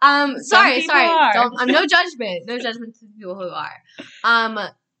 Hey. Sorry. Are. No judgment. No judgment to people who are.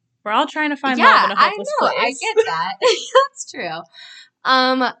 We're all trying to find love in a hopeless place. I get that. That's true.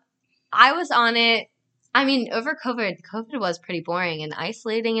 I was on it. I mean, over COVID was pretty boring and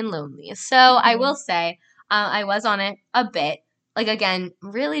isolating and lonely. So I will say, I was on it a bit. Like, again,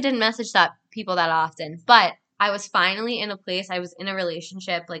 really didn't message people that often, but I was finally in a place. I was in a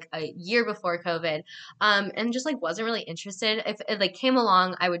relationship like a year before COVID, and just like wasn't really interested. If it like came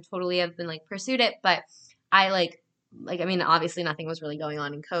along, I would totally have been like pursued it, but I like I mean, obviously nothing was really going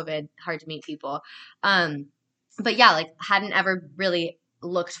on in COVID, hard to meet people. But yeah, like hadn't ever really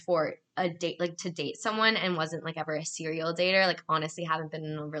looked for a date, like to date someone, and wasn't like ever a serial dater. Like honestly haven't been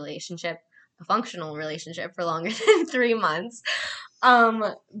in a functional relationship for longer than 3 months.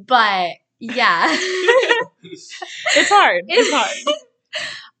 But yeah. It's hard.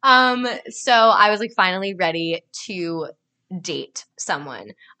 So I was like finally ready to date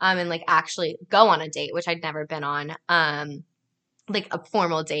someone, and like actually go on a date, which I'd never been on, like a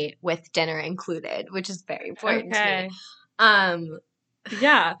formal date with dinner included, which is very important to me.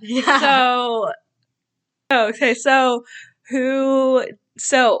 Yeah.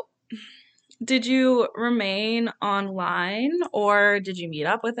 So did you remain online or did you meet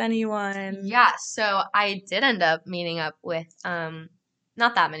up with anyone? Yeah, so I did end up meeting up with not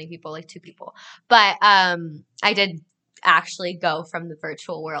that many people, like 2 people. But I did actually go from the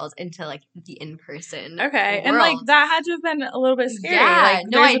virtual world into like the in-person world. And like that had to have been a little bit scary. Yeah,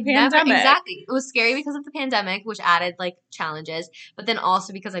 like, exactly. It was scary because of the pandemic, which added like challenges, but then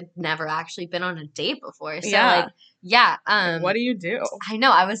also because I'd never actually been on a date before. So what do you do? I know.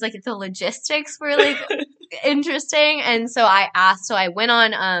 I was like, the logistics were like interesting, and so I went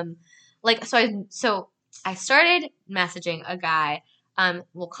on I started messaging a guy.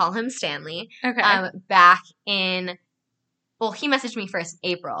 We'll call him Stanley. Okay. Back in. Well, he messaged me first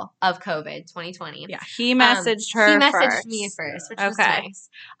in April of COVID 2020. Yeah, he messaged her. He messaged me first, which was nice.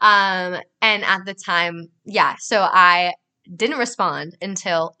 And at the time, so I didn't respond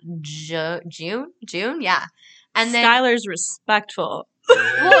until June. Yeah, and then Skylar's respectful.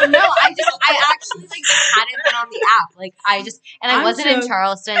 Well, no, I actually like hadn't been on the app. Like I wasn't in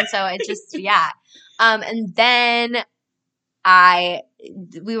Charleston, so it just and then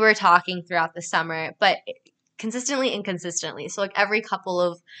we were talking throughout the summer, but consistently, inconsistently. So like every couple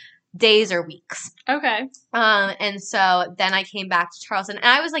of days or weeks. Okay. And so then I came back to Charleston, and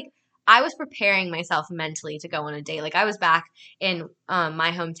I was preparing myself mentally to go on a date. Like I was back in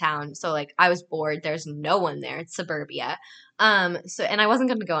my hometown, so like I was bored. There's no one there. It's suburbia. And I wasn't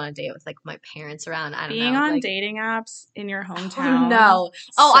going to go on a date with like my parents around. I don't know. Being on like, dating apps in your hometown. No.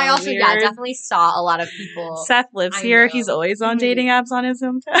 So I also weird. definitely saw a lot of people. Seth lives here. He's always on dating apps on his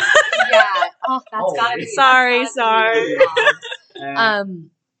hometown. Yeah. Oh, that's gotta be. Sorry.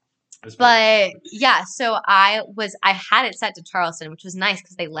 But yeah, so I had it set to Charleston, which was nice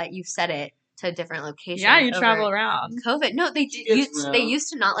because they let you set it to a different location. Yeah, you travel around. COVID. No, they used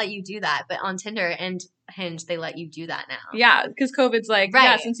to not let you do that, but on Tinder and Hinge, they let you do that now. Yeah, because COVID's like,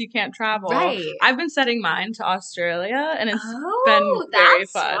 since you can't travel. Right. I've been setting mine to Australia, and it's been very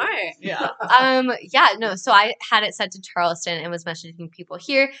fun. Smart. Yeah. So I had it set to Charleston and was messaging people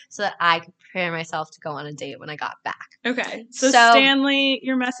here so that I could prepare myself to go on a date when I got back. Okay. So Stanley,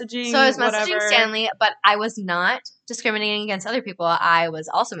 you're messaging. So I was messaging Stanley, but I was not discriminating against other people. I was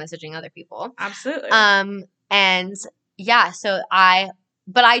also messaging other people. Absolutely. And yeah, so I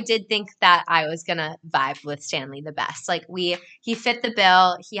but I did think that I was gonna vibe with Stanley the best. Like he fit the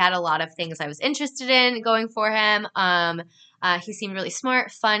bill. He had a lot of things I was interested in going for him. He seemed really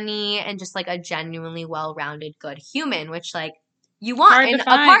smart, funny, and just like a genuinely well-rounded, good human, which like you want Hard in to a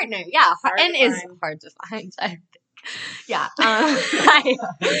find. partner. Yeah, Hard and to is find. hard to find. I think. Yeah, I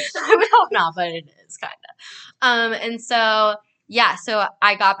would hope not, but it is kind of. And so yeah, so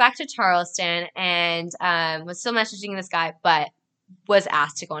I got back to Charleston and was still messaging this guy, but was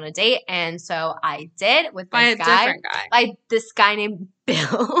asked to go on a date, and so I did with By this a guy. different guy. By this guy named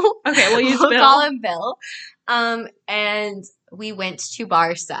Bill. Okay, we'll use Bill. call him Bill. And we went to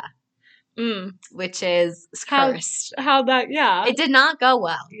Barca, which is cursed. How that, yeah. It did not go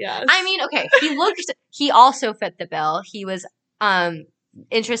well. Yes. I mean, okay, he also fit the bill. He was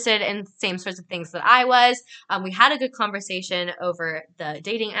interested in the same sorts of things that I was. We had a good conversation over the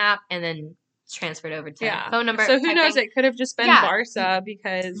dating app and then transferred over to phone number. So who type knows? thing. It could have just been Yeah. Barca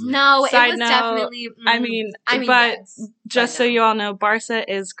because No, Side it was note, definitely. I mean, but yes, just but so no. you all know, Barca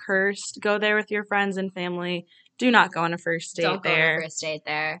is cursed. Go there with your friends and family. Do not go on a first date Don't go on there. a first date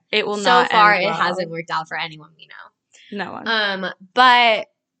there. It will so not far, end it well. hasn't worked out for anyone we know. No one. But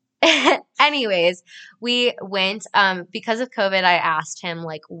anyways, we went, because of COVID, I asked him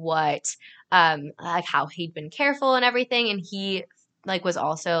like what, like how he'd been careful and everything. And he like was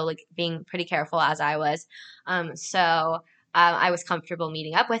also like being pretty careful as I was. So I was comfortable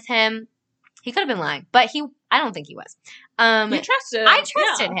meeting up with him. He could have been lying, but I don't think he was. You trusted. I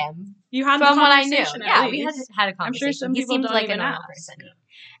trusted him. You had From the what I knew. conversation. Yeah, at we had least. had a conversation. I'm sure some he people seemed don't like a even normal ask. person.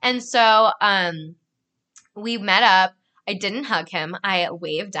 And so we met up. I didn't hug him. I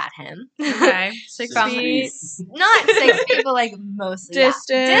waved at him. Okay. 6 From- feet. Not 6 feet, but like mostly yeah.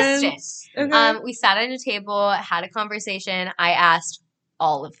 Distance. Distance. Okay. We sat at a table, had a conversation. I asked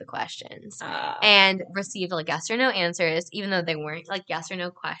all of the questions and received like yes or no answers, even though they weren't like yes or no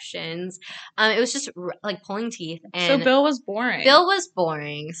questions. It was just like pulling teeth. And so Bill was boring. Bill was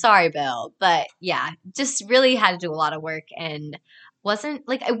boring. Sorry, Bill. But yeah, just really had to do a lot of work and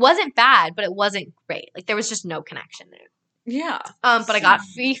it wasn't bad, but it wasn't great. Like there was just no connection there. Yeah. But I got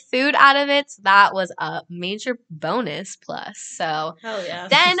free food out of it. So that was a major bonus plus. So Hell yeah.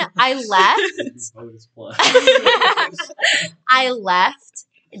 then I left. Bonus plus. I left.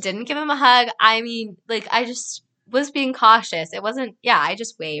 Didn't give him a hug. I mean, like I just was being cautious. It wasn't, I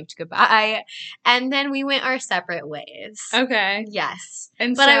just waved goodbye. And then we went our separate ways. Okay. Yes.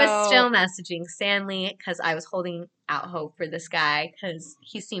 And But I so- was still messaging Stanley because I was holding out hope for this guy because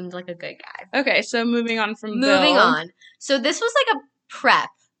he seemed like a good guy. Okay, so moving on from Moving Bill. on. So this was like a prep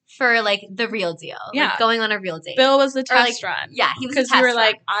for like the real deal. Yeah. Like going on a real date. Bill was the Or, like, test run. yeah, he was a Because you test were run.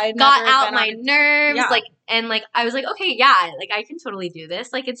 like, I got out my nerves, Yeah. like, and like I was like, okay, yeah, like I can totally do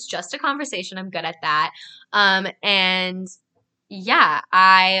this. Like it's just a conversation. I'm good at that. And yeah,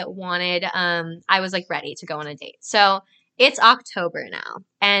 I was like ready to go on a date. So it's October now,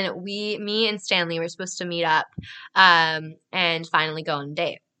 and me and Stanley were supposed to meet up, and finally go on a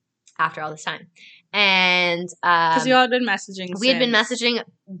date after all this time. And because you all had been messaging. we had been since. messaging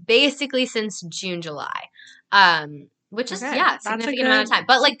basically since June, July, which is Okay. yeah, That's a significant amount of good- time.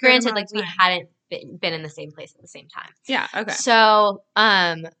 But that's a like good granted, amount like of we time. hadn't been in the same place at the same time. Yeah. Okay. So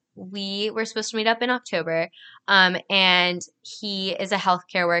we were supposed to meet up in October, and he is a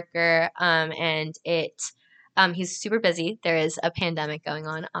healthcare worker, and he's super busy. There is a pandemic going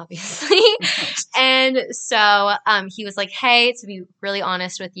on, obviously. And so he was like, hey, to be really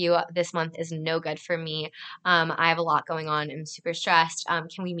honest with you, this month is no good for me. I have a lot going on. I'm super stressed.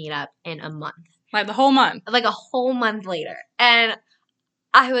 Can we meet up in a month? Like the whole month. Like a whole month later. And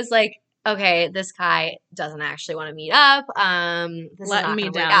I was like, okay, this guy doesn't actually want to meet up. This is Letting not me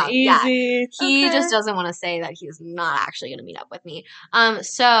gonna work down out. Yeah. easy. He Okay. just doesn't want to say that he's not actually going to meet up with me.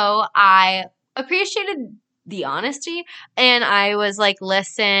 So I appreciated the honesty, and I was like,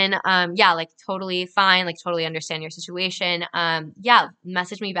 listen, like totally fine, like totally understand your situation.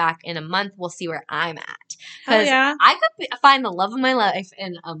 Message me back in a month. We'll see where I'm at. Hell Because yeah. I could find the love of my life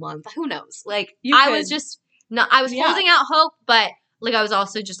in a month. Who knows? Like You I could. was just not, I was Yeah. holding out hope, but like I was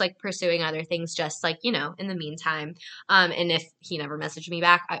also just like pursuing other things, just like, in the meantime. And if he never messaged me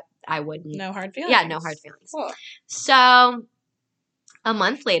back, I wouldn't. No hard feelings. Yeah, no hard feelings. Cool. So a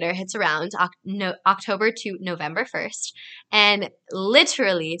month later hits around October to November 1st, and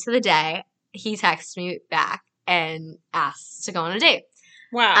literally to the day, he texts me back and asks to go on a date.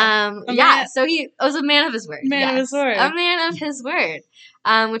 Wow. So he was a man of his word. Man of his word. A man of his word,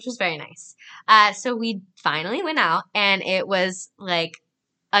 which was very nice. So we finally went out, and it was like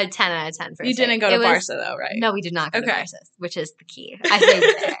a 10 out of 10 first You didn't date. go to It was- Barca though, right? No, we did not go to Okay. Barca, which is the key. I think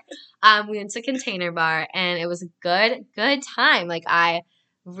there. We went to Container Bar, and it was a good time. Like I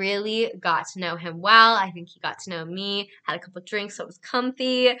really got to know him well. I think he got to know me, had a couple drinks, so it was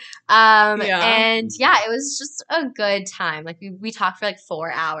comfy. And yeah, it was just a good time. Like we talked for like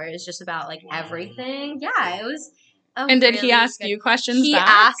 4 hours just about like everything. Yeah, it was And did he really ask good- you questions He back?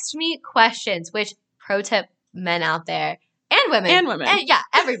 asked me questions, which pro tip, men out there and women. And women. Yeah,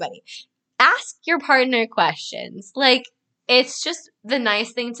 everybody. Ask your partner questions. Like, it's just the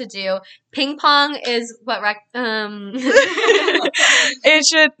nice thing to do. Ping pong is what It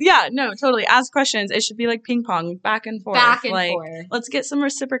should, totally. Ask questions. It should be like ping pong, back and forth. back and like, forth. Let's get some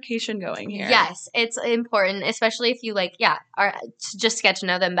reciprocation going here. Yes, it's important, especially if you are to just get to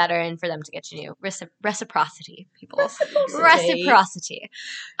know them better and for them to get to know reciprocity, people. Reciprocity.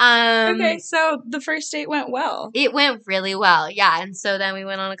 Okay, so the first date went well. It went really well, yeah. And so then we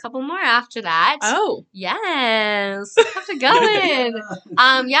went on a couple more after that. Oh, Yes, how's it going?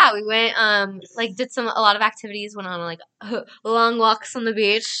 Yeah, we went did a lot of activities. Went on long walks on the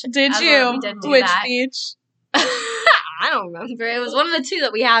beach. did As you? well, we did do Which that. beach? I don't remember. It was one of the two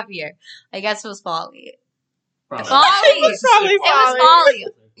that we have here. I guess it was Folly. Probably. Folly. It was probably It was Folly.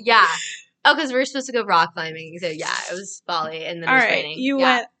 Yeah. Oh, because we were supposed to go rock climbing. So yeah, it was Folly, and then All it was right, raining. you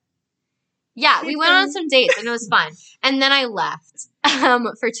yeah. went. Yeah, we went on some dates and it was fun. And then I left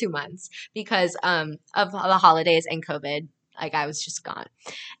for 2 months because of the holidays and COVID. Like I was just gone.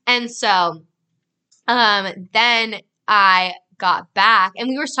 And so then I got back and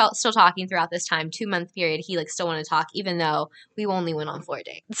we were still talking throughout this time, 2-month period. He still wanted to talk even though we only went on 4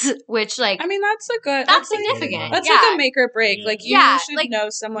 dates, which I mean, that's a good. that's like- significant. That's yeah. like a make or break. Like you Yeah, should know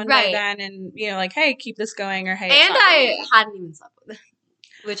someone right. by then, and hey, keep this going, or hey. And it's not I hadn't even slept with him.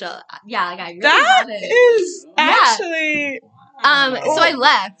 Which I really that hadn't. is Yeah. actually. So I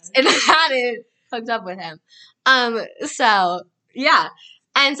left and I hadn't hooked up with him. So yeah.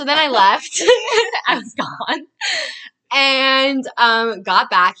 And so then I left. I was gone. And got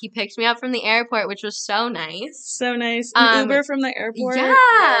back. He picked me up from the airport, which was so nice. So nice. An Uber from the airport.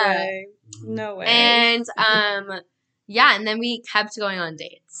 Yeah. No way. And yeah, and then we kept going on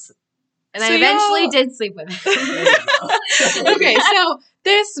dates. And So I eventually y'all- did sleep with him. Okay, so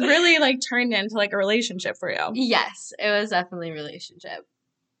this really turned into a relationship for you. Yes, it was definitely a relationship.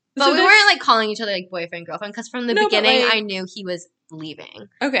 But So we this- weren't calling each other boyfriend, girlfriend, because from the No, but, beginning I knew he was leaving.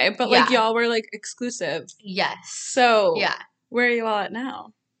 Okay, but Yeah. y'all were exclusive. Yes. So Yeah. where are you all at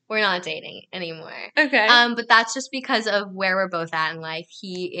now? We're not dating anymore. Okay. But that's just because of where we're both at in life.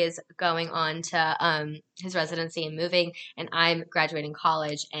 He is going on to his residency and moving, and I'm graduating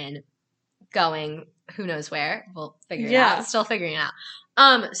college and going who knows where. We'll figure it Yeah. out. Still figuring it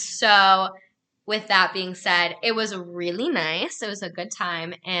out. So with that being said, it was really nice. It was a good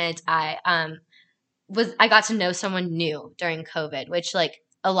time, and I got to know someone new during COVID, which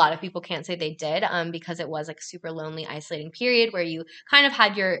a lot of people can't say they did because it was a super lonely, isolating period where you kind of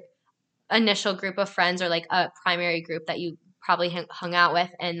had your initial group of friends or a primary group that you probably hung out with,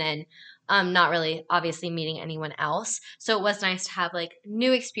 and then not really obviously meeting anyone else. So it was nice to have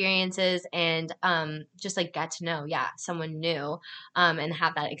new experiences and just get to know someone new and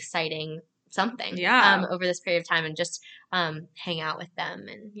have that exciting something over this period of time and just hang out with them,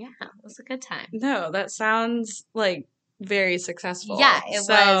 and yeah, it was a good time. No, that sounds very successful. Yeah,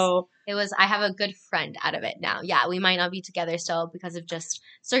 it was. I have a good friend out of it now. Yeah, we might not be together still because of just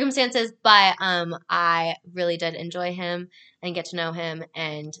circumstances, but I really did enjoy him and get to know him,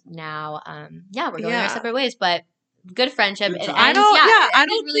 and now we're going our separate ways, but good friendship. Good It time. ends, I it don't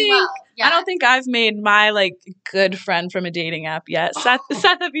ended really think- well. Yeah. I don't think I've made my good friend from a dating app yet. Seth,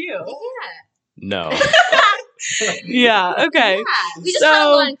 have you? No. Yeah. Okay. Yeah, we just So, had a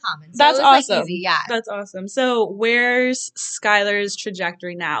lot in common. So that's it was, awesome. easy, yeah. That's awesome. So where's Skylar's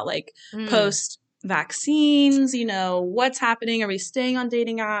trajectory now? Mm. Post vaccines, what's happening? Are we staying on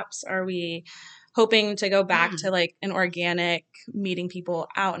dating apps? Are we hoping to go back to an organic meeting people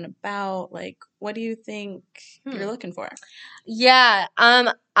out and about? What do you think you're looking for? Yeah.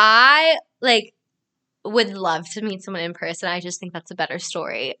 I would love to meet someone in person. I just think that's a better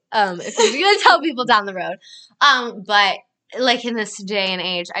story. If you're gonna tell people down the road. But in this day and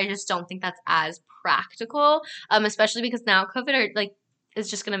age, I just don't think that's as practical. Especially because now COVID is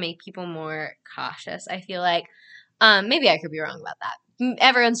just gonna make people more cautious. I feel maybe I could be wrong about that.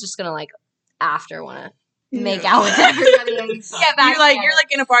 Everyone's just gonna after wanna make out with everybody and get back. You're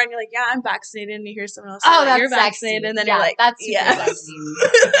in a bar and you're yeah, I'm vaccinated, and you hear someone else Oh, that's you're sexy. vaccinated, and then Yeah, you're that's super yes. sexy.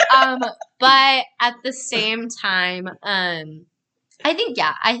 But at the same time, I think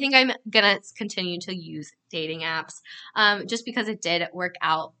I'm gonna continue to use dating apps, just because it did work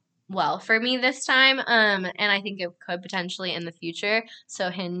out well for me this time, and I think it could potentially in the future. So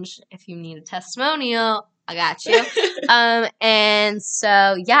Hinge, if you need a testimonial, I got you. And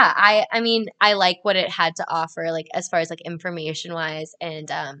so yeah, I mean, I like what it had to offer, like as far as like information wise,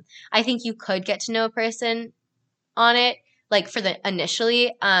 and I think you could get to know a person on it, like for the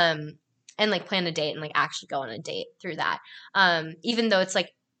initially, and like plan a date and like actually go on a date through that. Even though it's like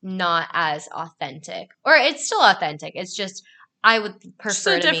not as authentic, or it's still authentic. It's just I would prefer Just a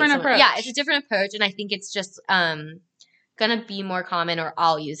to meet different someone. approach. Yeah, it's a different approach, and I think it's just gonna be more common, or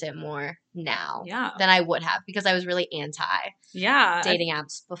I'll use it more now Yeah. than I would have, because I was really anti Yeah. dating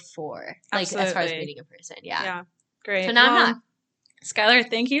apps before, like as far as Absolutely. meeting a person. Yeah. Yeah. Great. So now I'm not. Skylar,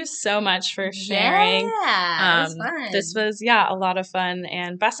 thank you so much for sharing. Yeah, it was fun. This was, a lot of fun,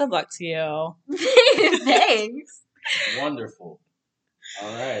 and best of luck to you. Thanks. Wonderful.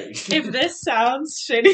 All right. If this sounds shitty,